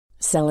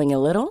Selling a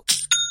little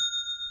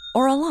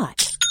or a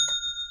lot?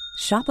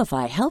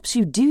 Shopify helps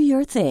you do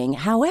your thing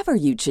however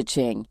you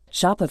cha-ching.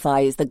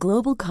 Shopify is the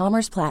global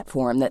commerce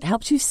platform that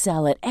helps you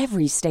sell at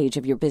every stage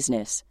of your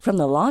business. From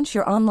the launch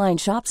your online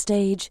shop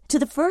stage to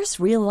the first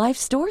real-life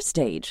store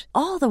stage,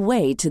 all the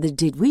way to the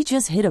did we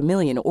just hit a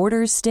million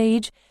orders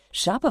stage.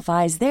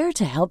 Shopify is there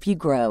to help you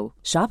grow.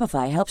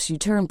 Shopify helps you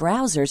turn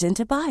browsers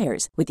into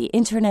buyers with the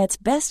internet's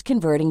best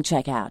converting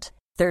checkout.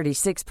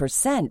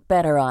 36%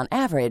 better on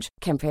average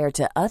compared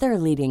to other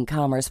leading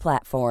commerce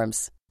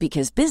platforms.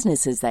 Because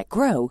businesses that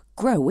grow,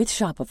 grow with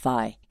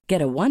Shopify.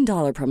 Get a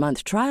 $1 per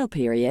month trial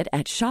period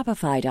at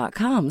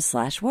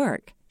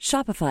shopify.com/work.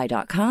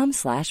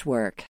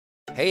 Shopify.com/work.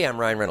 Hey, I'm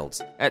Ryan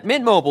Reynolds. At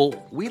Mint Mobile,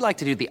 we like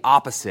to do the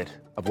opposite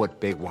of what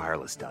Big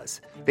Wireless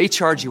does. They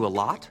charge you a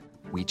lot,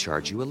 we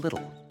charge you a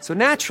little. So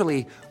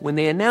naturally, when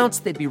they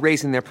announced they'd be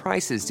raising their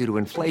prices due to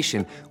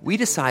inflation, we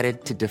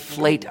decided to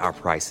deflate our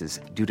prices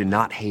due to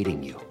not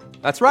hating you.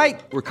 That's right.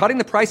 We're cutting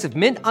the price of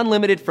Mint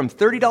Unlimited from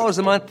 $30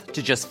 a month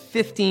to just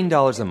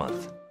 $15 a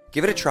month.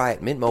 Give it a try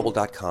at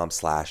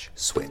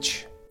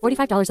mintmobile.com/switch.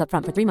 $45 up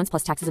front for 3 months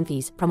plus taxes and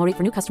fees. Promo rate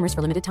for new customers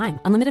for limited time.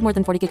 Unlimited more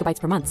than 40 gigabytes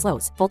per month.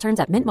 Slows full terms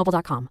at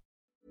mintmobile.com.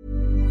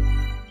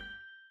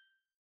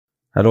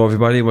 Hello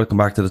everybody, welcome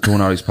back to the Two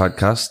Norries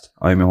podcast.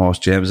 I'm your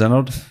host James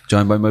Ennard,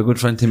 joined by my good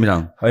friend Timmy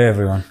Long. Hi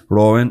everyone.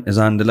 Rowan is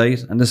on the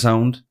light and the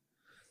sound.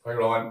 Hi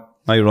Rowan.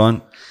 Hi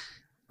Rowan.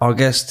 Our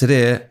guest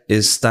today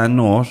is Stan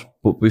North,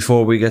 but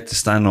before we get to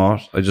Stan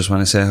North, I just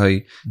want to say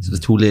hi to the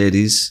two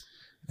ladies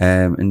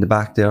in the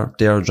back there,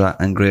 Deirdre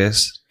and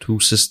Grace, two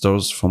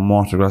sisters from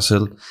Watergrass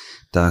Hill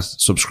that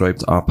subscribe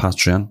to our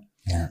Patreon.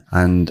 Yeah.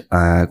 And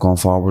going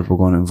forward, we're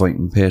going to invite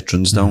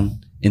patrons down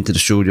into the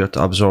studio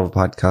to observe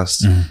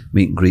podcasts,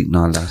 meet and greet and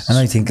all that. And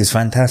I think it's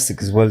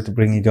fantastic as well to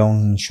bring you down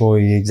and show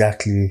you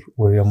exactly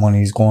where your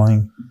money is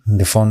going and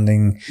the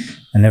funding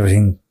and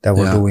everything that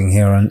we're doing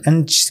here,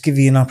 and just give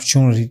you an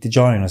opportunity to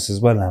join us as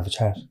well and have a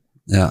chat.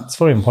 Yeah. It's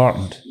very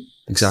important.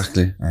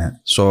 Exactly. Yeah.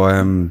 So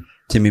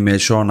Timmy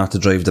made sure not to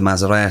drive the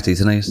Maserati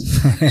tonight.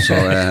 So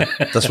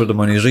that's where the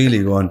money's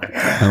really going.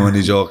 I'm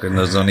only joking.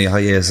 There's only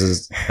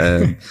hiaces.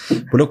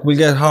 But look,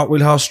 we'll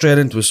hop straight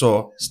into it.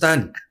 So,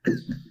 Stan,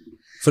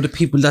 for the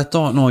people that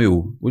don't know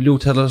you, will you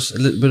tell us a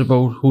little bit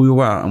about who you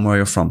are and where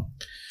you're from?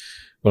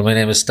 Well, my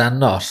name is Stan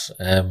Knott,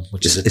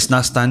 which is... It's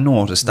not Stan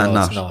North, it's Stan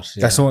Knott. It's not,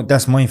 yeah.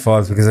 That's my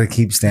fault because I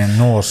keep saying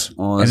North.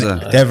 Oh, is it?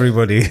 To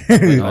everybody.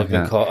 I've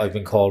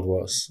been called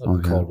worse.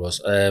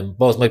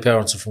 Both my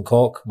parents are from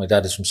Cork. My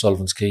dad is from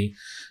Sullivan's Quay.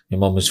 My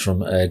mum is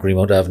from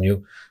Greenmount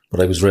Avenue.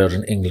 But I was reared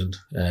in England.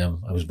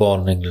 I was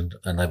born in England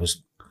and I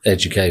was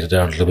educated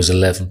there until I was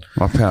 11.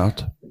 What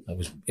part? I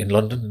was in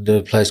London, in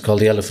the place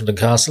called the Elephant and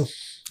Castle.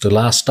 The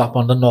last stop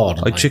on the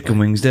Northern. I had chicken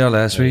wings there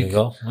last week. There you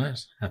go. Right.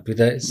 Happy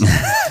days.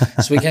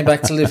 So we came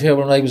back to live here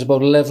when I was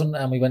about 11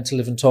 and we went to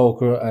live in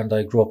Togher, and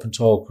I grew up in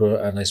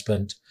Togher and I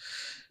spent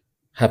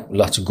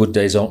lots of good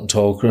days out in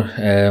Togher.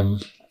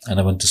 And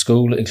I went to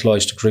school in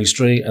Cloyster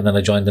Creastry, and then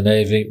I joined the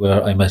Navy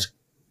where I met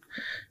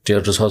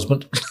Deirdre's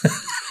husband.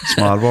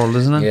 Small world,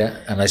 isn't it? Yeah.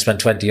 And I spent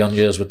 20 young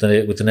years with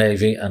the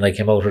Navy, and I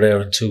came out of there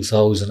in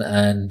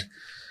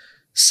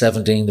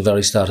 2017, the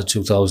very start of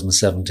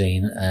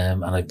 2017,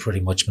 and I've pretty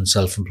much been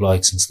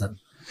self-employed since then.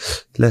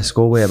 Let's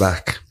go way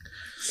back.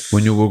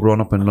 When you were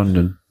growing up in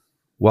London,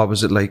 what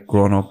was it like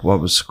growing up?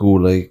 What was school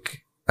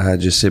like?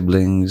 Had your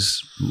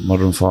siblings,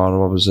 mother and father?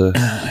 What was it?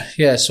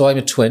 Yeah, so I'm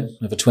a twin.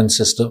 I have a twin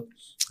sister,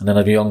 and then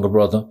I have a younger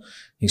brother.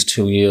 He's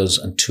 2 years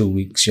and 2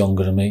 weeks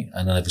younger than me,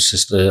 and then I have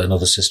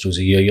another sister who's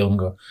a year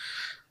younger.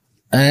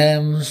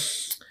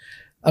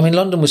 I mean,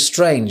 London was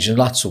strange in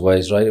lots of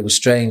ways, right? It was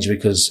strange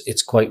because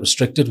it's quite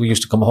restricted. We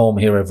used to come home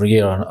here every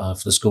year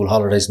for the school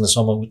holidays in the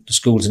summer. The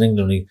schools in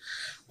England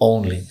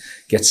only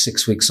get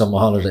 6 weeks summer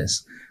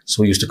holidays.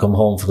 So we used to come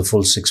home for the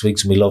full 6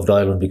 weeks, and we loved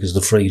Ireland because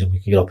of the freedom.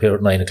 You could get up here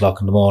at 9 o'clock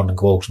in the morning and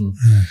go out and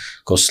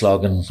go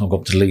slogging and go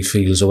up to the Leaf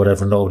Fields or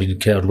whatever. Nobody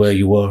cared where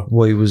you were.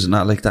 Why was it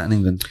not like that in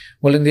England?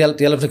 Well, in the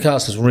Elephant and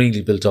Castle is a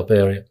really built up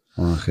area.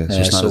 Okay, so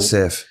it's not as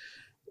safe.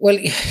 Well,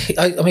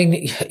 I mean,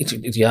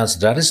 the answer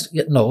to that is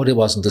no, it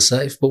wasn't as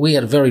safe. But we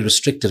had a very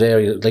restricted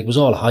area. Like, it was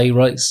all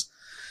high-rise,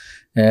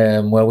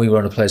 where we were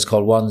in a place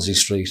called Wannsey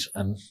Street.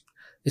 And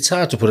it's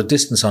hard to put a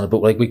distance on it,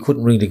 but like we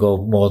couldn't really go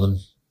more than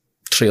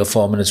 3 or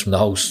 4 minutes from the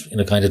house in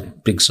a kind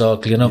of big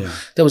circle, you know. Yeah.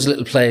 There was a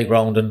little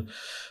playground and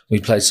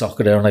we played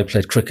soccer there and I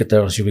played cricket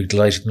there, as you'd be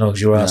delighted to know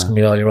because you were asking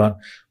me earlier on.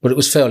 But it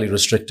was fairly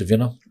restrictive, you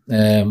know.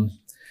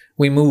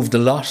 We moved a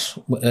lot,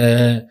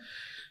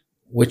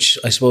 which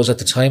I suppose at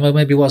the time I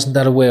maybe wasn't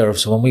that aware of.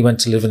 So when we went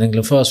to live in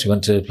England first, we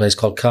went to a place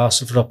called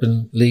Castleford up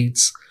in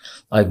Leeds.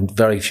 I have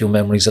very few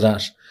memories of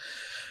that.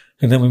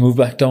 And then we moved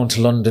back down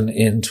to London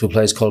into a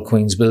place called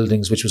Queen's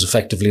Buildings, which was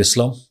effectively a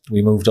slum.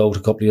 We moved out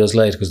a couple of years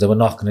later because they were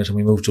knocking it, and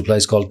we moved to a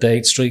place called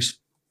Dade Street.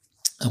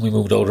 And we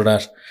moved out of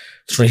that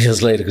 3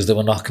 years later because they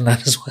were knocking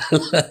that as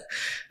well.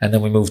 And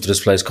then we moved to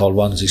this place called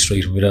Wannsey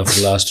Street, and we were there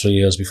for the last 3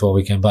 years before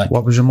we came back.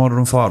 What was your mother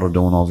and father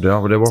doing over there?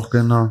 Were they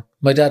working or?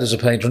 My dad is a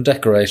painter and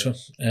decorator.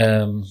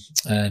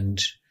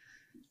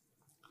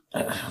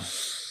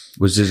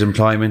 Was his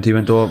employment he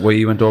went over, where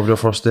you went over your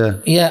first day?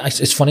 Yeah,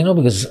 it's funny now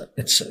because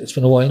it's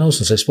been a while now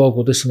since I spoke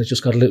about this, and it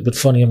just got a little bit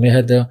funny in my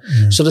head there.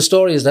 So the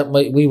story is that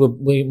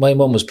my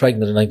mum was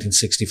pregnant in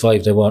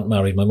 1965. They weren't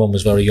married. My mum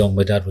was very young.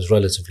 My dad was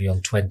relatively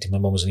young, 20. My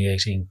mum was only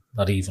 18,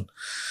 not even.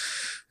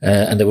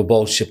 And they were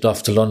both shipped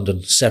off to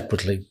London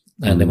separately,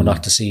 and they were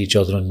not to see each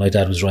other. And my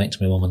dad was writing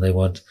to my mum, and they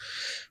weren't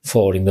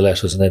forwarding the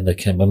letters. And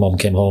then my mum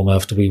came home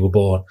after we were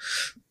born.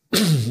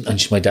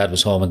 And my dad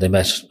was home and they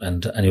met,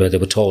 and anyway they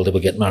were told they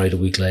would get married a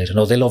week later.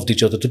 No, they loved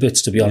each other to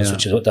bits, to be honest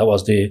with you. That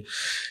was the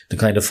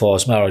kind of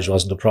forced marriage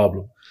wasn't a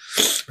problem.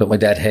 But my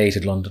dad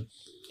hated London.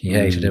 He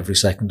hated every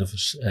second of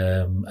it.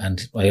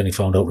 And I only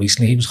found out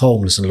recently he was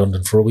homeless in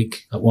London for a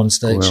week at one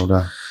stage.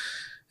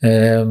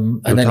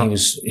 And then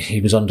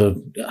he was under,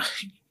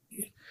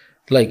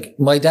 like,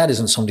 my dad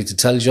isn't somebody to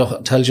tells you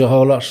a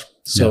whole lot.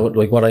 So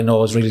like what I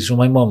know is really through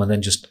my mum, and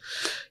then just,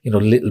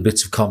 little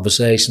bits of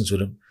conversations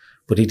with him.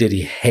 But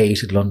he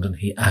hated London.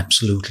 He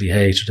absolutely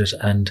hated it.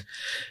 And,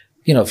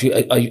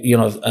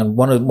 and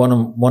one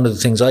of the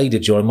things I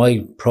did during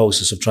my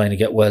process of trying to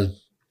get well,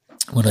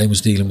 when I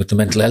was dealing with the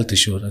mental health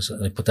issue,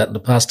 and I put that in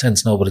the past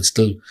tense now, but it's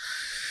still,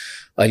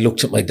 I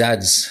looked at my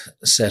dad's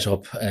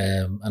setup,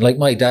 and like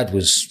my dad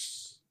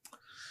was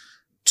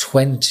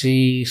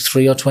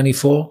 23 or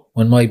 24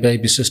 when my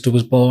baby sister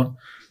was born,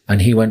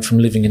 and he went from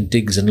living in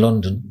digs in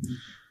London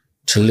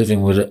to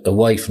living with a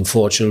wife and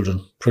 4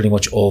 children pretty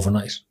much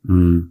overnight.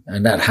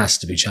 And that has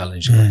to be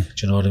challenging. Do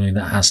you know what I mean?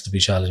 That has to be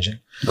challenging.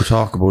 We'll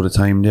talk about a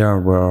time there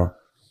where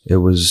it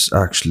was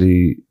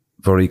actually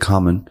very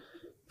common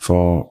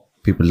for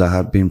people that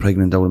had been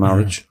pregnant out of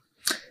marriage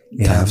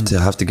to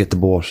have to get the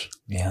boat.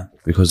 Yeah.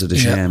 Because of the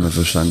shame of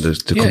it, and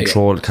the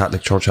control the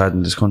Catholic Church had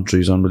in this country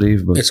is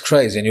unbelievable. It's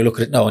crazy, and you look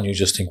at it now and you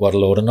just think, what a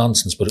load of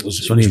nonsense, but it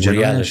was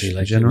reality.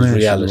 It was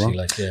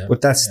reality.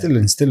 But that's still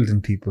instilled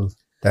in people,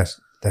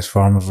 that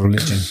form of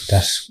religion,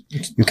 that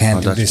you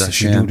can't do this.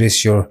 If you do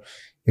this, you're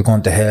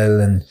going to hell,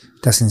 and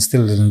that's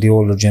instilled in the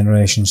older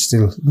generation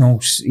still.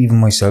 Even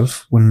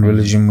myself, when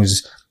religion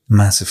was a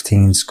massive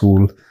thing in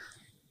school,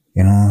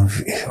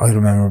 I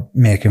remember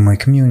making my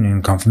communion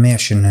and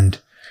confirmation and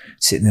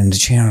sitting in the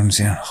chair and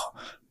saying,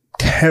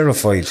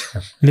 terrified,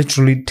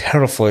 literally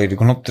terrified,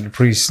 going up to the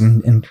priest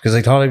and because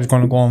I thought I was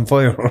going to go on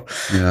fire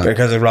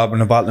because I robbing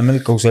a bottle of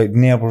milk outside the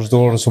neighbour's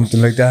door or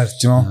something like that,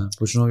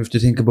 But you have to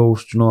think about,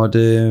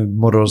 the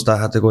mothers that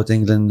had to go to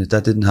England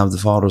that didn't have the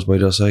fathers by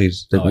their side.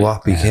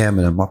 What became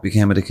of them? What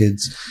became of the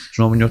kids?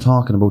 When you're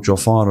talking about your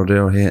father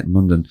there hating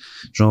London,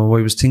 what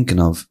I was thinking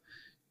of?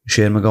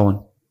 Shane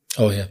McGowan.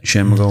 Oh yeah,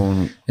 Shane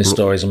McGowan. His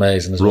story's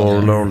amazing as well.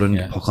 Rural Ireland,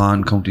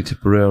 Puckane, County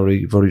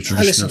Tipperary, very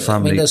traditional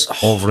family,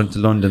 over into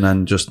London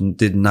and just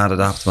did not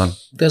adapt well.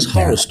 There's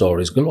horror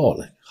stories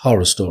galore,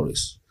 horror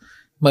stories.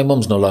 My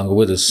mum's no longer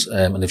with us,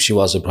 and if she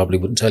was, I probably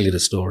wouldn't tell you the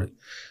story.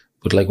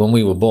 But like when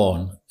we were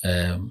born,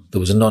 there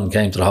was a nun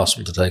came to the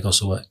hospital to take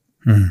us away,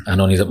 and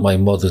only that my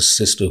mother's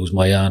sister, who's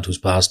my aunt, who's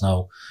passed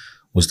now,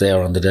 was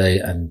there on the day,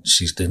 and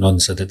the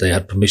nun said that they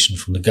had permission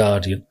from the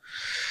guardian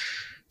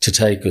to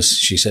take us.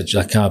 She said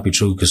that can't be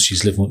true because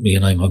she's living with me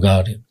and I'm her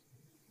guardian.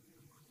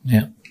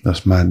 Yeah.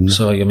 That's mad.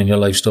 So, your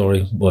life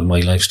story, my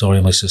life story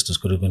and my sister's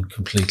could have been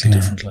completely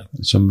different.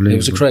 It's unbelievable. It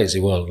was a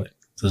crazy world.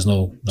 There's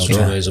no two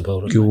ways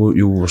about it.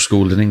 You were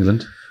schooled in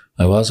England?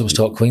 I was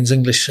taught Queen's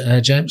English,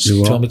 James. Do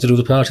you want me to do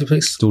the party,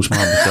 please? Do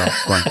small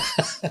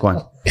bit, Go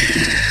on.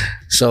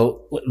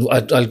 So,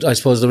 I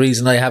suppose the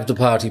reason I have the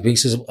party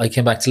piece is I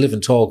came back to live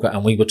in Talca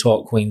and we were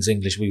taught Queen's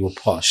English. We were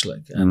posh,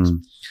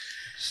 and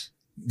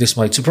this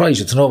might surprise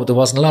you to know, but there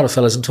wasn't a lot of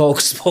fellas in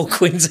Talca spoke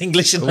Queen's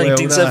English in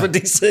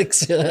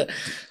 1976.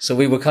 So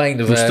we were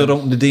kind of... You stood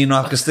up in the Dean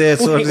Rock Estate.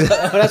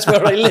 That's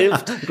where I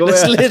lived.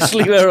 That's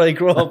literally where I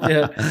grew up,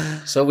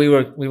 So we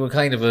were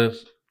kind of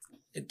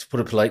to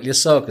put it politely, a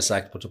circus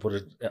act, but to put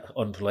it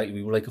unpolitely,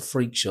 we were like a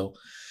freak show.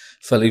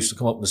 A fella used to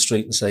come up in the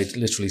street and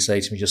literally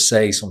say to me, just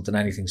say something,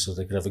 anything, so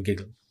they could have a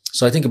giggle.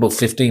 So I think about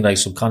 15, I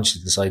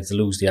subconsciously decided to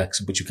lose the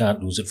accent, but you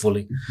can't lose it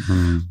fully.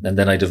 And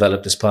then I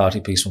developed this party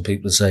piece when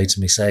people would say to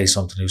me, say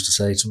something. I used to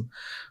say to them,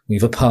 we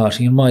have a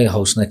party in my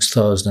house next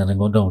Thursday and I'm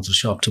going down to the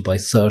shop to buy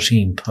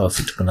 13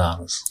 perfect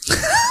bananas.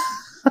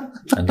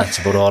 And that's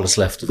about all that's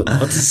left of it at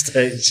this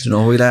stage.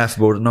 We laugh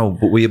about it now,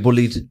 but were you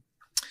bullied?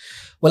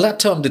 Well,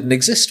 that term didn't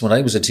exist when I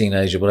was a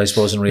teenager, but I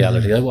suppose in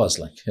reality I was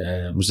like.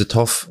 Was it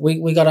tough?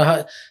 We got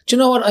a... Do you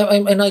know what?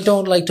 I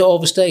don't like to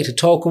overstate it.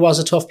 Talca was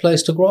a tough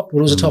place to grow up. It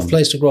was a tough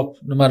place to grow up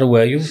no matter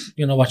where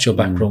what your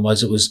background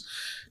was. It was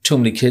too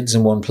many kids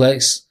in one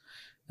place.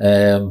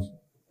 People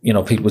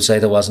would say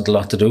there wasn't a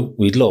lot to do.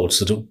 We had loads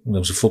to do. There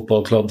was a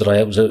football club that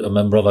I was a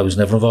member of. I was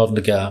never involved in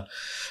the GAR.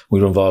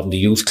 We were involved in the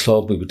youth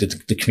club. We did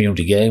the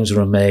community games.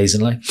 Were amazing.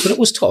 But it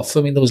was tough.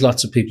 There was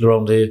lots of people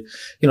around there.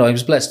 I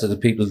was blessed that the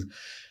people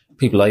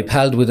people I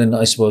palled with, and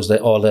I suppose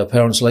all their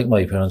parents, like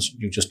my parents,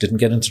 you just didn't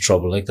get into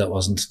trouble. Like, that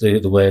wasn't the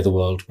way of the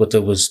world. But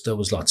there was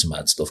lots of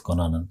mad stuff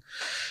going on, and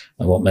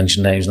I won't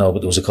mention names now,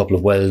 but there was a couple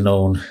of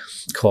well-known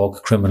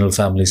Cork criminal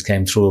families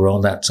came through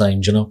around that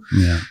time, you know.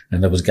 Yeah.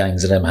 And there was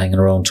gangs of them hanging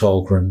around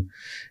Togher, and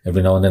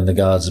every now and then the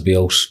guards would be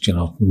out, you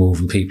know,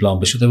 moving people on,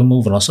 but they were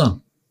moving us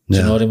on. Do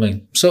you know what I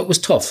mean? So it was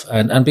tough,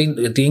 and being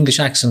the English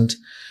accent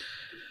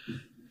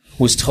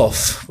was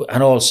tough,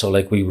 and also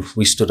like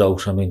we stood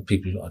out. I mean,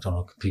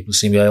 people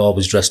see me. I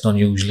always dressed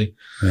unusually.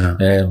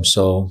 Yeah.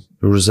 So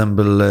you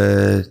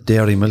resemble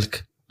dairy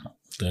milk. I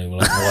don't know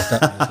what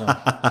that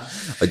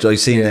means.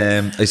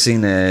 I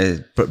seen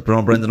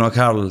Brendan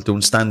O'Carroll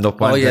doing stand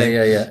up. Oh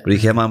yeah. But he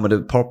came on with a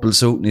purple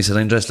suit and he said,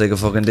 "I'm dressed like a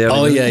fucking dairy."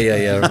 Oh milk. yeah.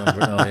 I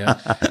remember. Oh yeah.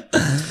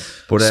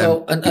 But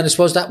so and I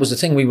suppose that was the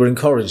thing. We were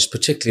encouraged,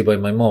 particularly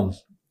by my mum,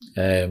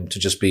 to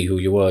just be who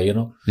you were, you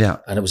know. Yeah.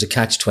 And it was a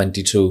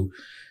catch-22.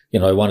 You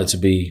know, I wanted to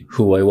be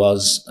who I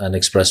was and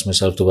express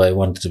myself the way I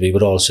wanted to be,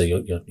 but also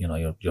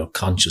you're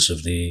conscious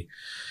of the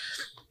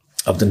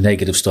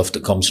negative stuff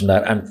that comes from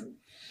that,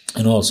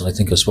 and also I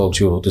think I spoke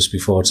to you about this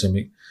before,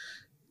 Timmy.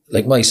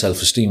 Like, my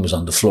self-esteem was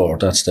on the floor at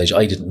that stage.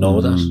 I didn't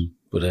know that,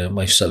 but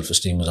my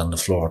self-esteem was on the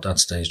floor at that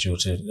stage due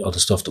to all the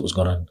stuff that was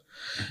going on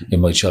in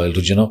my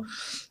childhood, you know.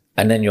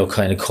 And then you're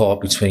kind of caught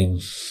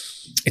between.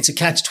 It's a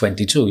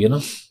catch-22, you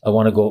know. I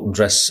want to go out and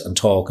dress and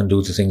talk and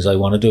do the things I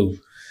want to do.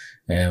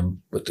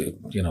 But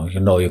you're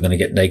going to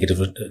get negative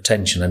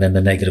attention, and then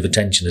the negative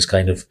attention is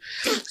kind of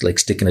like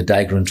sticking a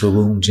dagger into a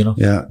wound, you know.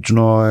 Yeah, do you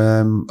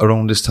know,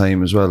 around this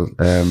time as well,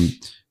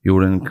 you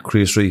were in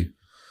Crease.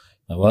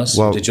 I was.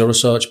 Well, did your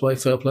research, boy?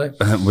 Fair play.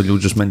 Well, you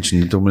just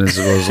mentioned it 2 minutes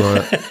ago. So,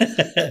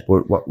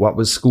 what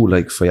was school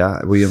like for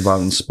you? Were you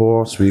involved in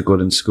sports? Were you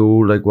good in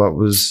school? Like, what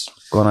was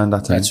going on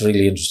that time? That's a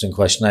really interesting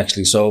question,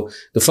 actually. So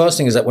the first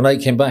thing is that when I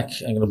came back,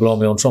 I'm going to blow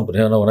my own trumpet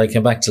here. No, when I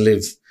came back to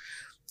live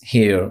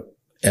here,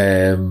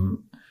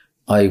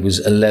 I was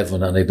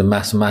 11 and I had the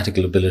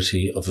mathematical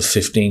ability of a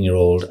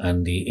 15-year-old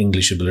and the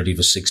English ability of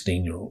a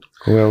 16-year-old.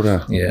 Go out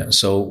there. Yeah.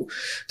 So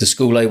the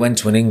school I went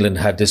to in England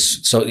had this.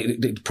 So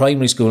the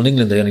primary school in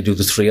England, they only do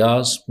the 3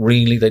 R's.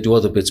 Really, they do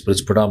other bits, but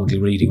it's predominantly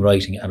reading,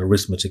 writing, and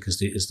arithmetic is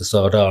the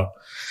third R.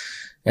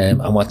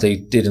 And what they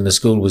did in the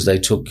school was they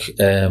took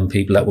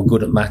people that were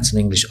good at maths and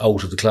English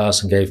out of the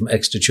class and gave them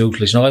extra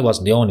tutelage. Now, I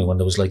wasn't the only one.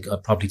 There was like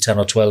probably 10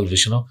 or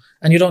 12-ish, you know.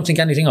 And you don't think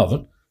anything of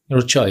it. You're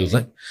a child,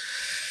 like.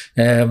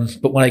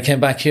 But when I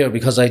came back here,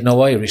 because I had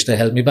no Irish, they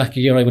held me back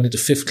a year. I went into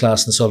 5th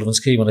class in Sullivan's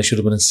Quay when I should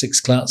have been in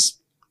 6th class.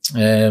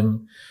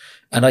 And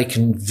I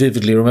can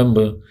vividly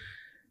remember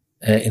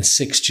in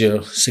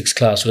 6th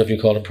class, whatever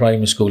you call it,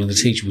 primary school, and the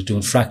teacher was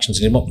doing fractions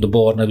and he came up on the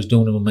board and I was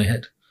doing them in my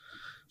head.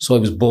 So I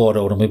was bored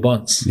out of my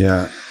buns.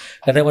 Yeah.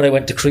 And then when I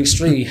went to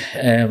Crease really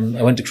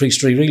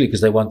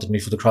because they wanted me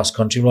for the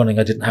cross-country running.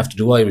 I didn't have to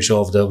do Irish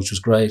over there, which was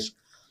great.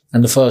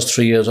 And the first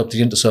 3 years up to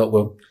the Intercert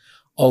were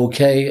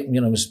okay.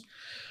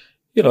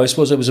 I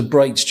suppose I was a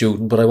bright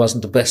student, but I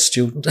wasn't the best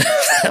student.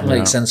 That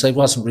makes sense. I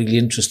wasn't really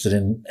interested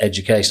in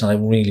education. I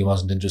really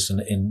wasn't interested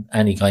in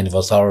any kind of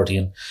authority.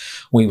 And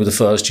we were the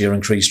first year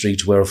in Crease Street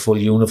to wear a full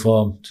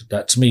uniform.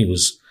 That to me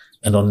was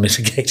an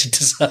unmitigated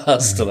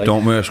disaster.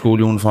 Don't wear school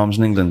uniforms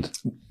in England?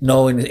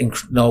 No,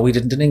 no, we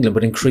didn't in England.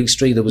 But in Crease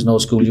Street, there was no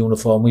school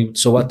uniform.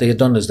 So what they had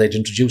done is they'd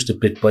introduced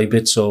it bit by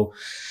bit. So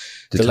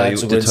the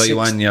lads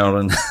were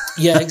in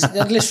yeah,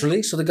 exactly,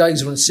 literally. So the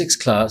guys who were in 6th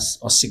class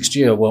or 6th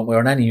year weren't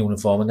wearing any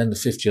uniform, and then the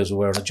 5th years were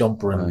wearing a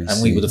jumper, and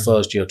we were the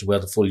first year to wear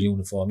the full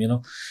uniform, you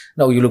know.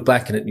 Now you look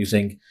back at it and you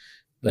think,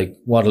 like,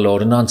 what a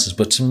load of nonsense.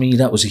 But to me,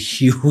 that was a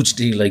huge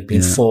deal, like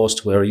being forced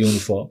to wear a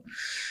uniform.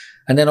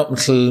 And then up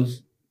until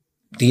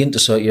the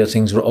Intercert year,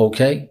 things were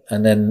okay.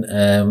 And then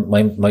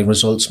my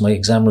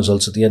exam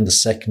results at the end of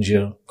 2nd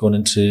year, going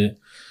into,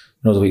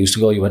 the way it used to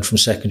go, you went from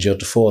 2nd year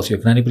to 4th year.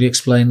 Can anybody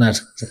explain that?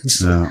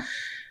 No.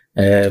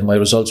 My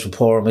results were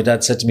poor. My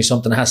dad said to me,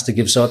 something has to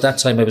give. So at that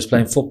time I was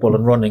playing football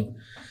and running,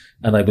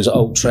 and I was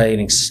out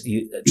training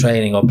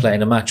or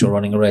playing a match or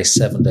running a race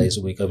 7 days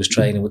a week. I was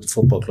training with the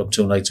football club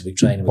 2 nights a week,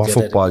 training with what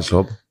football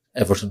club?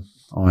 Everton.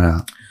 Oh yeah.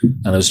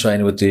 And I was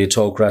training with the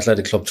Togher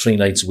Athletic Club 3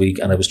 nights a week,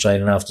 and I was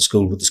training after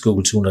school with the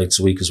school 2 nights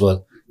a week as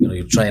well.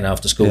 You train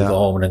after school, go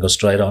home and then go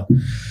straight on.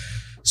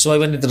 So I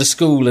went into the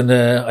school and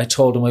I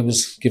told them I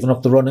was giving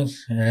up the running.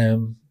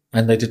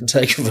 And they didn't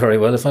take it very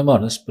well, if I'm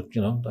honest. But,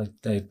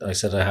 I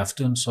said I have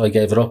to. And so I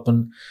gave it up.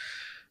 And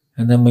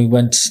then we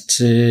went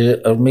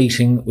to a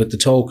meeting with the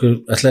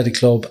Togher Athletic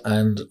Club.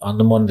 And on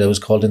the Monday, I was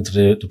called into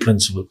the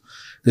principal.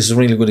 This is a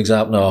really good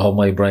example of how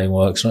my brain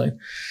works, right?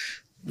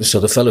 So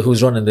the fellow who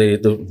was running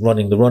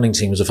the running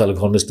team was a fellow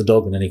called Mr.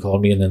 Duggan. And he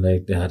called me in and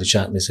they had a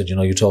chat. And they said,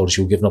 you told us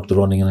you were giving up the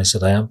running. And I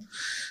said, I am.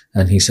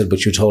 And he said,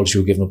 but you told us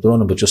you were giving up the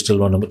running, but you're still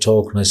running with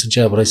Togher. And I said,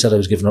 yeah, but I said I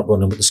was giving up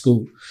running with the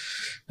school.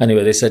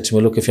 Anyway, they said to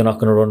me, look, if you're not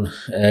going to run,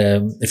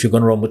 if you're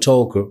going to run with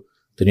Togher,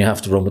 then you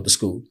have to run with the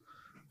school.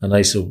 And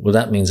I said, well,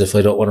 that means if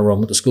I don't want to run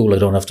with the school, I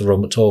don't have to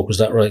run with Togher. Is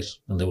that right?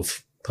 And they were,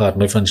 pardon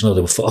my French, they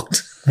were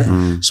fucked.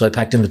 Mm. So I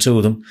packed in the 2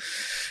 of them.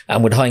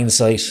 And with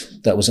hindsight,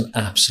 that was an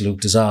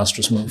absolute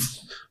disastrous move.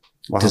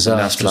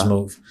 disastrous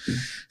move.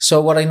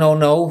 So what I know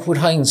now, with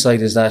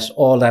hindsight, is that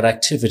all that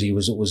activity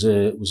was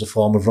a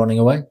form of running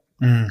away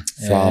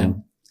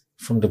from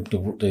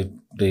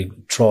the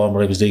trauma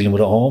I was dealing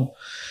with at home.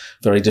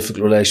 Very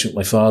difficult relationship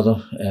with my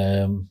father.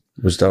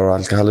 Was there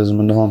alcoholism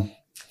in the home?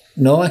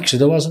 No, actually,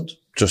 there wasn't.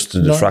 Just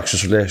in the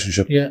fractious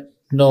relationship? Yeah.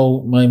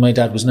 No, my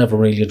dad was never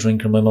really a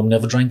drinker. My mum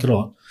never drank at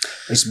all.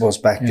 I suppose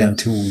back then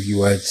too,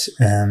 you had,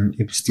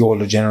 it was the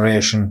older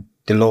generation.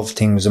 The love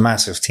thing was a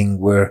massive thing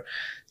where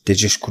they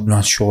just could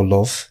not show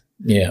love.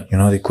 Yeah. You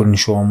know, they couldn't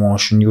show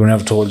emotion. You were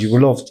never told you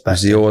were loved.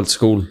 Was he old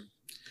school?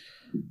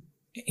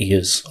 He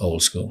is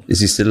old school.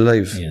 Is he still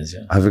alive? He is,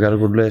 yeah. Have you got a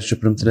good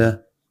relationship with him today?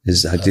 Do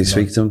you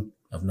speak to him?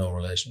 I have no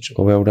relationship.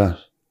 Go about that?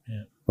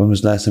 Yeah. When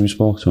was the last time you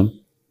spoke to him?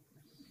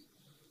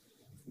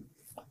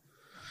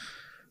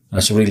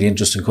 That's a really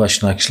interesting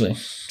question, actually.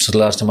 So the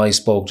last time I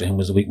spoke to him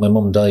was the week my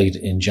mum died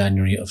in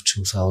January of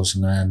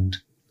 2000 and,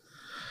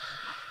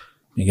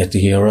 you get the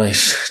year right,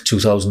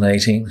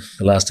 2018.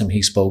 The last time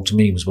he spoke to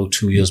me was about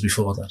 2 years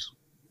before that.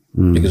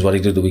 Because what he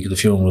did the week of the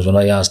funeral was when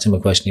I asked him a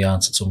question, he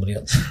answered somebody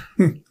else.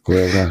 Go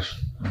about that.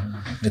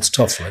 It's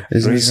tough, like.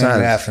 The reason I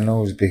laugh and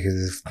know is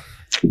because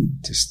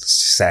just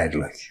sad,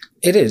 like.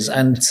 It is,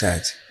 and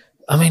sad.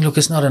 I mean, look,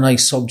 it's not a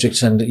nice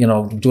subject, and, you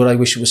know, do I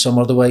wish it was some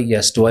other way?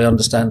 Yes. Do I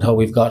understand how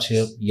we've got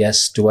here?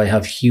 Yes. Do I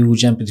have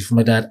huge empathy for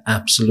my dad?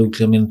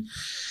 Absolutely. I mean,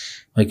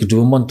 I could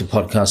do a month of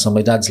podcasts on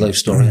my dad's life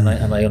story, and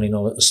I only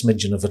know a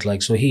smidgen of it.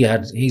 Like, so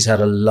he's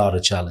had a lot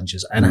of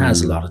challenges, and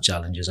has a lot of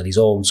challenges, and he's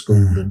old school,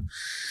 and,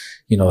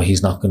 you know,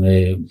 he's not going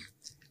to,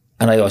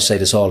 and I always say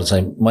this all the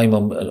time, my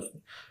mum,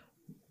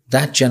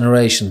 that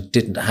generation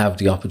didn't have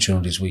the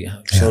opportunities we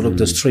have. So look,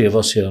 there's three of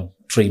us here,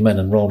 three men,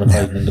 and Ronan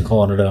hiding in the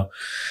corner there.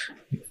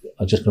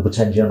 I'm just going to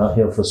pretend you're not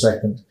here for a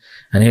second.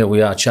 And here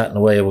we are chatting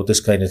away about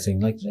this kind of thing.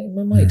 Like,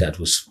 my dad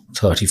was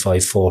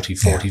 35, 40,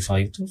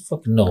 45. There's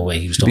fucking no way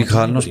he was talking. Be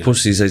calling us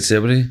pussies, I'd say,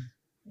 would he?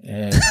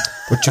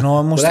 But you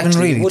know, it must have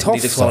been really tough.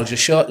 He'd have called you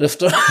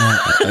shortlifter.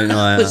 I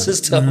know, This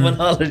is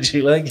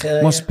terminology. Like,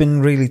 must have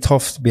been really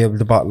tough to be able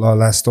to bottle all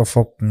that stuff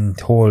up and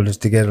hold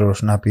it together, or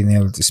not being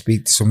able to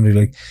speak to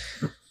somebody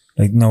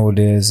like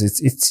nowadays.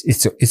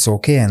 It's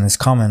okay, and it's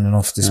common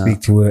enough to speak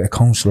to a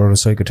counsellor or a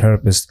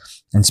psychotherapist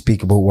and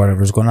speak about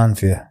whatever's going on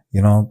for you,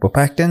 you know. But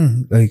back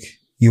then, like,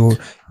 you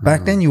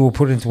were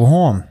put into a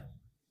home.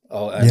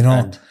 You know.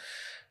 And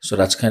so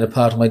that's kind of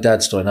part of my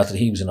dad's story. Not that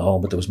he was in a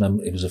home, but there was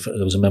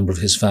a member of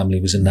his family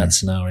who was in that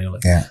scenario.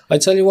 Like, I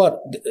tell you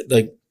what,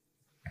 like,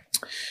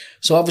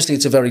 so obviously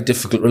it's a very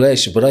difficult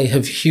relationship, but I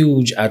have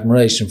huge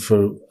admiration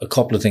for a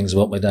couple of things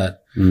about my dad.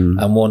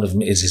 And one of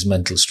them is his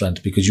mental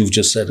strength, because you've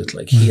just said it.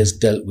 Like, he has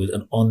dealt with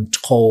an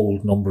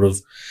untold number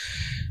of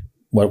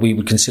what we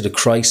would consider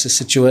crisis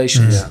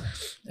situations.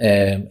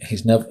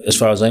 He's never, as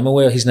far as I'm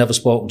aware, he's never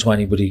spoken to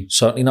anybody,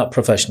 certainly not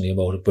professionally,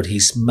 about it, but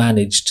he's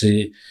managed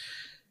to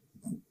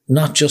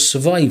not just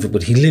survive it,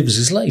 but he lives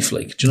his life.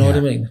 Like, do you know what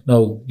I mean?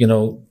 No, you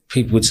know,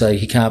 people would say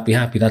he can't be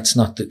happy. That's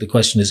not the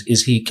question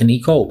can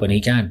he cope? And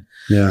he can.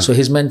 Yeah. So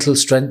his mental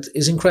strength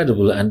is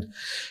incredible. And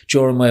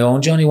during my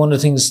own journey, one of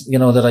the things, you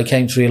know, that I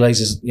came to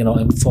realize is, you know,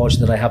 I'm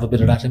fortunate that I have a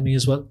bit of that in me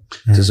as well.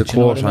 There's a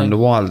quote on the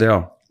wall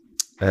there.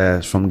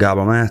 It's from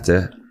Gabor Mate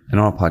in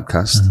our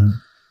podcast.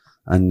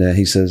 And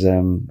he says,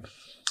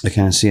 I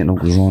can't see it now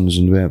because Ron is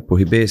in the way, but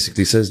he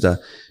basically says that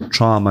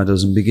trauma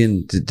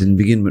didn't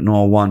begin with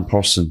no one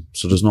person,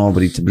 so there's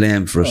nobody to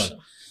blame for it.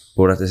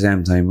 But at the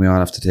same time, we all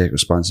have to take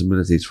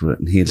responsibility for it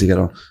and heal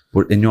together.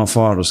 But in your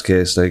father's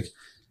case, like,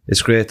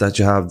 it's great that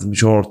you have the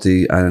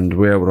maturity and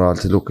wherewithal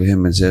to look at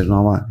him and say, you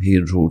know what, he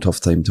went through a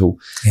tough time too.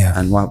 Yeah.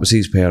 And what was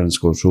his parents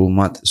go through, and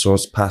what, so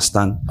it's passed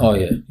on. Oh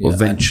yeah.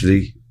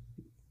 Eventually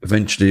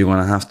you're going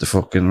to have to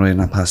fucking, right,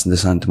 not passing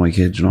this on to my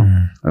kids, you know.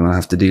 I'm going to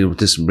have to deal with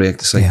this and break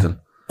the cycle.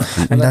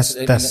 And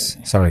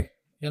that's sorry.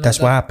 You know, that's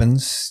what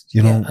happens,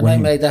 you know. And I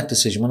made that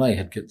decision when I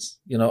had kids.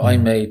 You know, I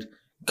made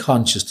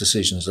conscious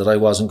decisions that I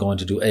wasn't going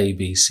to do A,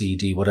 B, C,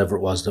 D, whatever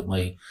it was that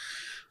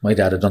my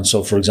dad had done.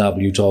 So, for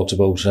example, you talked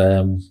about,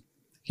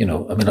 you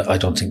know, I mean, I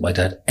don't think my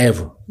dad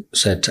ever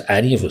said to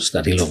any of us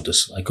that he loved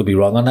us. I could be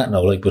wrong on that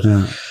now, like, but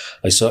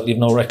I certainly have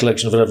no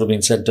recollection of it ever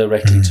being said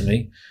directly to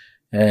me.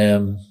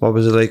 What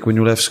was it like when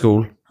you left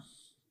school?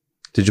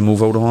 Did you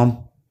move out of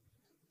home?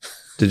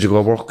 Did you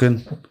go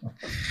working?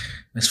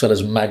 This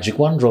fella's a magic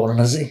wand, Ronan,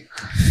 is he?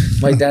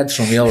 My dad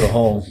threw me out of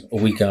home a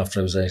week after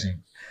I was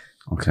 18.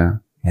 Okay.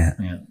 Yeah.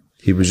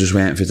 He was just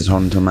waiting for you to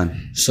turn into a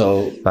man.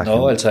 So,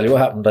 I'll tell you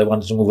what happened. I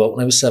wanted to move out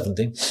when I was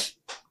 17.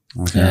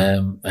 Okay.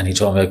 And he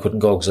told me I couldn't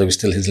go because I was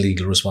still his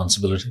legal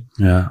responsibility.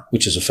 Yeah.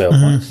 Which is a fair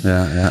point.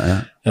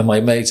 Yeah. And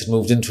my mate had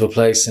moved into a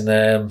place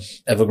in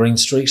Evergreen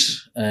Street.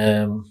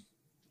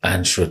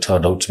 And sure, it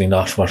turned out to be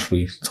not what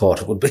we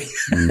thought it would be.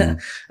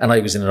 And I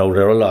was in and out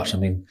there a lot. I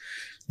mean,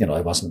 you know,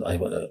 I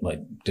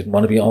didn't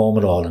want to be at home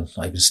at all. And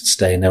I was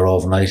staying there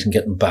overnight and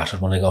getting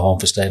battered when I got home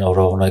for staying out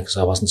overnight because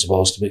I wasn't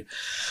supposed to be.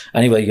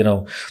 Anyway, you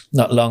know,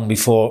 not long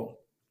before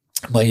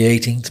my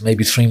 18th,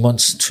 maybe 2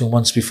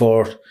 months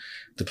before,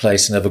 the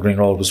place in Evergreen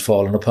Road was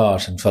falling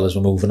apart and fellas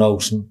were moving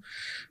out. And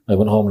I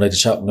went home and I had a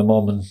chat with my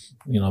mum, and,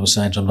 I was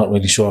saying to her, I'm not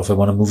really sure if I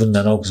want to move in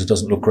there now because it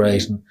doesn't look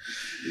great.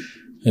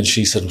 And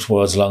she said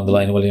words along the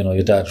line, well,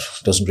 your dad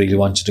doesn't really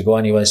want you to go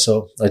anyway.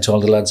 So I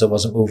told the lads I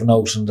wasn't moving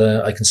out, and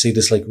I can see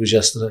this like it was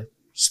yesterday.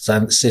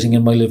 Sitting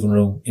in my living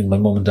room in my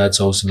mum and dad's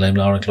house in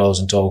Lamelauren Close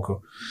in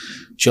Toker,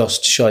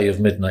 just shy of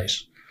midnight.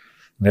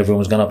 And everyone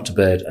was gone up to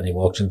bed, and he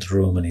walked into the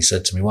room and he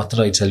said to me, what did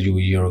I tell you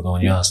a year ago?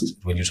 And you asked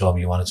when you told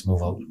me you wanted to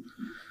move out.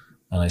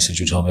 And I said,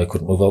 you told me I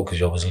couldn't move out because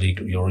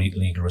your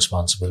legal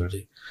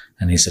responsibility.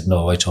 And he said,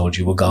 no, I told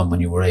you were gone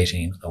when you were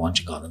 18. I want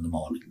you gone in the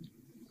morning.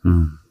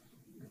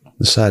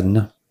 It's sad, isn't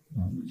it?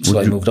 So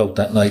I moved out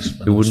that night.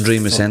 You wouldn't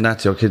dream of saying that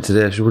to your kid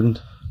today, you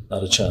wouldn't?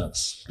 Not a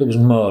chance. There was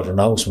murder in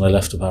the house when I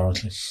left,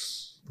 apparently.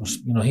 But,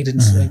 he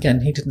didn't,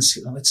 he didn't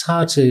see, it's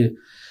hard to,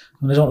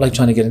 I don't like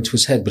trying to get into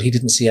his head, but he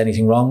didn't see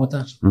anything wrong with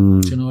that.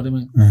 Do you know what I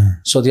mean?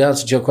 So the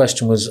answer to your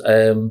question was,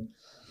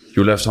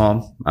 you left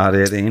home at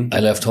 18. I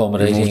left home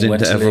at 18. Moved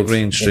into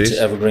Evergreen Street.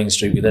 Into Evergreen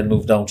Street. We then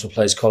moved down to a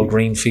place called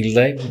Greenfield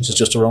Lane, which is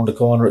just around the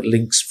corner. It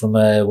links from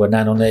where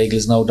Nano Nagle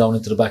is now down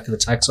into the back of the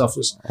tax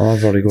office. Oh,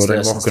 very good.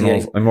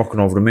 I'm working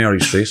over the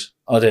Mary Street.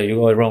 Oh, there you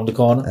go, around the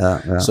corner.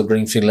 Yeah. So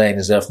Greenfield Lane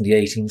is there from the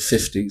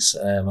 1850s,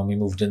 and we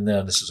moved in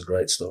there. This is a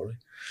great story.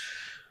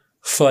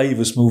 5 of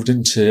us moved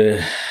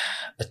into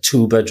a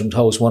 2-bedroomed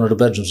house. One of the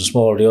bedrooms was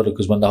smaller than the other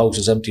because when the house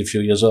was empty a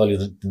few years earlier,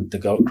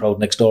 the crowd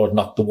next door had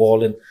knocked the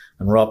wall in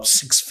and robbed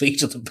 6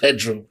 feet of the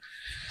bedroom.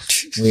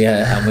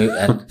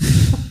 And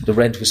the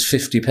rent was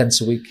 50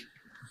 pence a week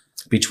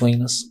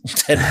between us,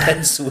 10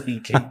 pence a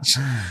week each.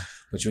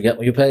 But you get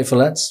what you pay for,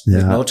 lads.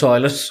 Yeah. No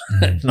toilet,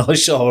 no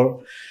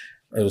shower.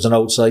 It was an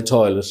outside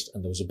toilet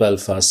and there was a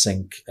Belfast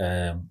sink.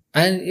 I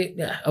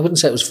wouldn't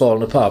say it was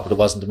falling apart, but it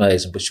wasn't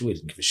amazing. But we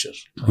didn't give a shit.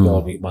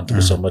 All we wanted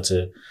was somewhere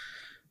to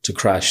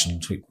crash,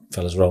 and we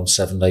fellas around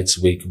 7 nights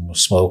a week and we're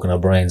smoking our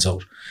brains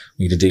out.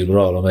 We had to deal with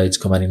all our mates.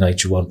 Come any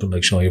night you want, but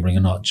make sure you bring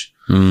a notch.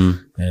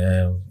 And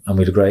we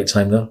had a great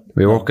time there.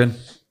 Were you working?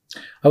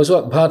 I was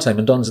working part-time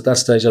in Duns at that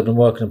stage. I'd been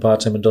working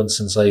part-time in Duns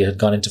since I had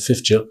gone into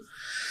 5th year.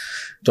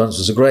 Duns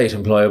was a great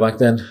employer back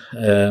then.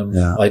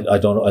 I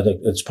don't know.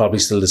 It's probably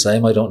still the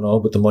same. I don't know,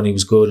 but the money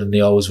was good and they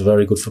always were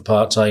very good for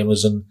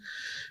part-timers, and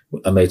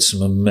I made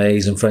some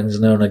amazing friends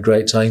in there and had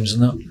great times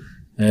in there.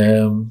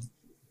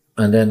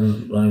 And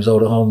then when I was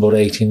out of home about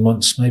 18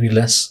 months, maybe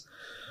less,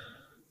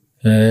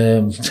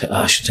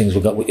 things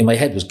were gone. My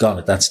head was gone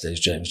at that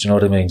stage, James. Do you know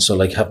what I mean? So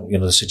like,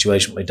 the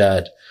situation with my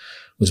dad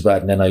was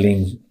bad, and then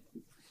Eileen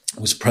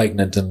was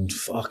pregnant, and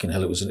fucking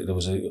hell, there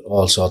was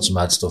all sorts of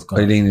mad stuff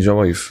going on. Eileen is your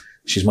wife?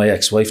 She's my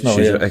ex-wife now.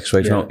 She's your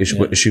ex-wife now.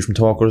 Is she from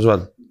Talker as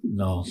well?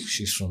 No,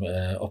 she's from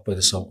up by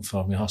the Southern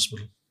Pharmacy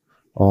Hospital.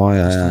 Oh,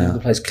 yeah. The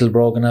place,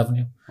 Kilbrogan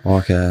Avenue.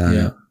 Okay.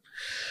 Yeah.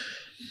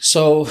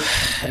 So,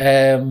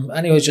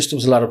 anyway, there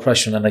was a lot of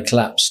pressure, and I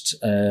collapsed.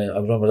 I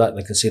remember that, and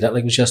I can see that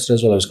like it was yesterday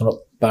as well. I was going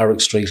up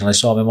Barrack Street, and I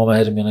saw my mum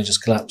ahead of me, and I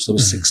just collapsed. I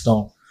was 6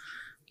 stone.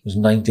 I was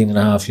 19 and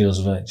a half years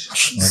of age. I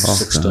was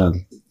 6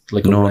 stone.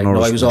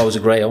 I was always a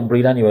greyhound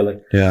breed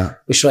anyway.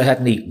 Wish I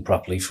hadn't eaten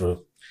properly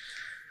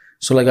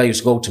So I used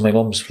to go to my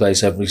mum's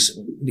place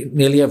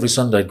nearly every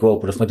Sunday I'd go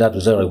up, but if my dad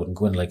was there, I wouldn't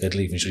go in. I'd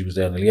leave and she was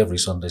there nearly every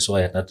Sunday. So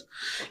I had that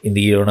in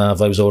the year and a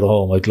half I was out of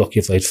home. I'd lucky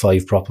if I had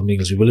 5 proper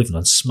meals. We were living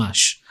on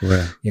smash.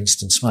 Yeah.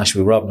 Instant smash.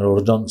 We were robbing her out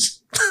of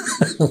Duns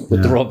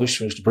with the rubbish.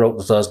 We used to put out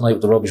the Thursday night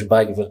with the rubbish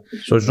bag of it.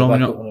 So do you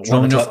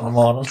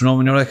know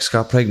when your ex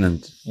got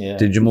pregnant? Yeah.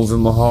 Did you move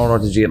in with her, or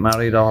did you get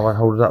married, or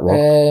how did that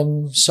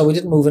work? So we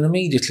didn't move in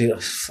immediately.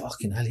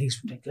 Fucking hell,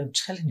 I'm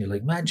telling you,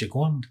 like magic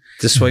wand.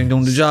 Just so I'm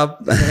doing the job.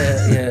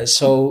 Yeah.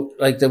 So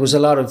there was a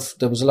lot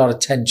of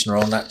tension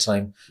around that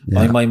time.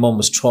 Yeah. My mum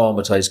was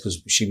traumatized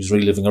because she was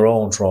reliving her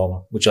own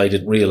trauma, which I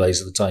didn't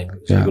realize at the time.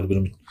 So it would have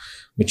been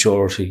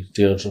maturity,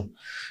 Deirdre.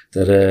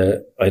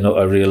 That I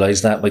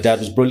realised that. My dad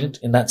was brilliant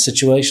in that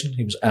situation.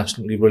 He was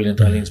absolutely brilliant.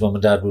 Eileen's mum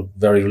and dad were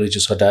very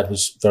religious. Her dad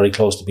was very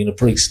close to being a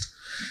priest.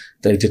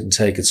 They didn't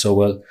take it so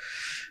well.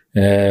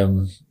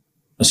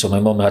 So my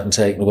mum hadn't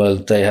taken it well,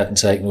 they hadn't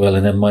taken it well,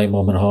 and then my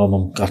mum and her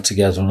mum got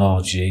together, and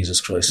oh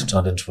Jesus Christ, it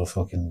turned into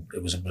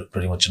it was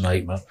pretty much a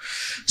nightmare.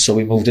 So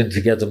we moved in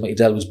together. My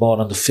dad was born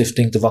on the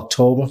 15th of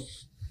October.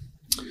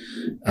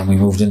 And we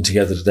moved in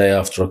together the day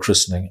after our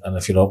christening. And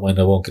if you don't mind,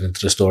 I won't get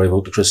into the story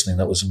about the christening.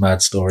 That was a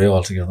mad story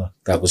altogether.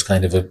 That was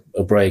kind of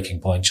a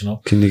breaking point, you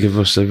know. Can you give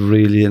us in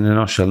a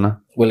nutshell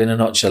now? Well, in a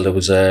nutshell, there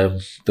was a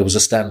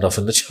standoff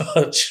in the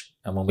church.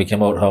 And when we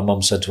came out, her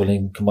mum said to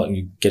Eileen, come on,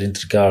 you get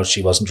into the car.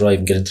 She wasn't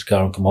driving, get into the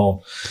car and come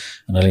home.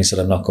 And Eileen said,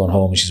 I'm not going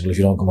home. And she said, well, if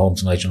you don't come home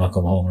tonight, you're not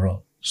coming home at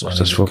all. So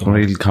that's fucking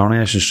real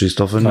Coronation Street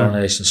stuff, isn't it?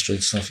 Coronation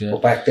Street stuff, yeah.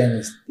 But back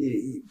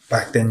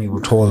then you were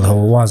told how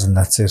it was, and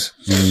that's it.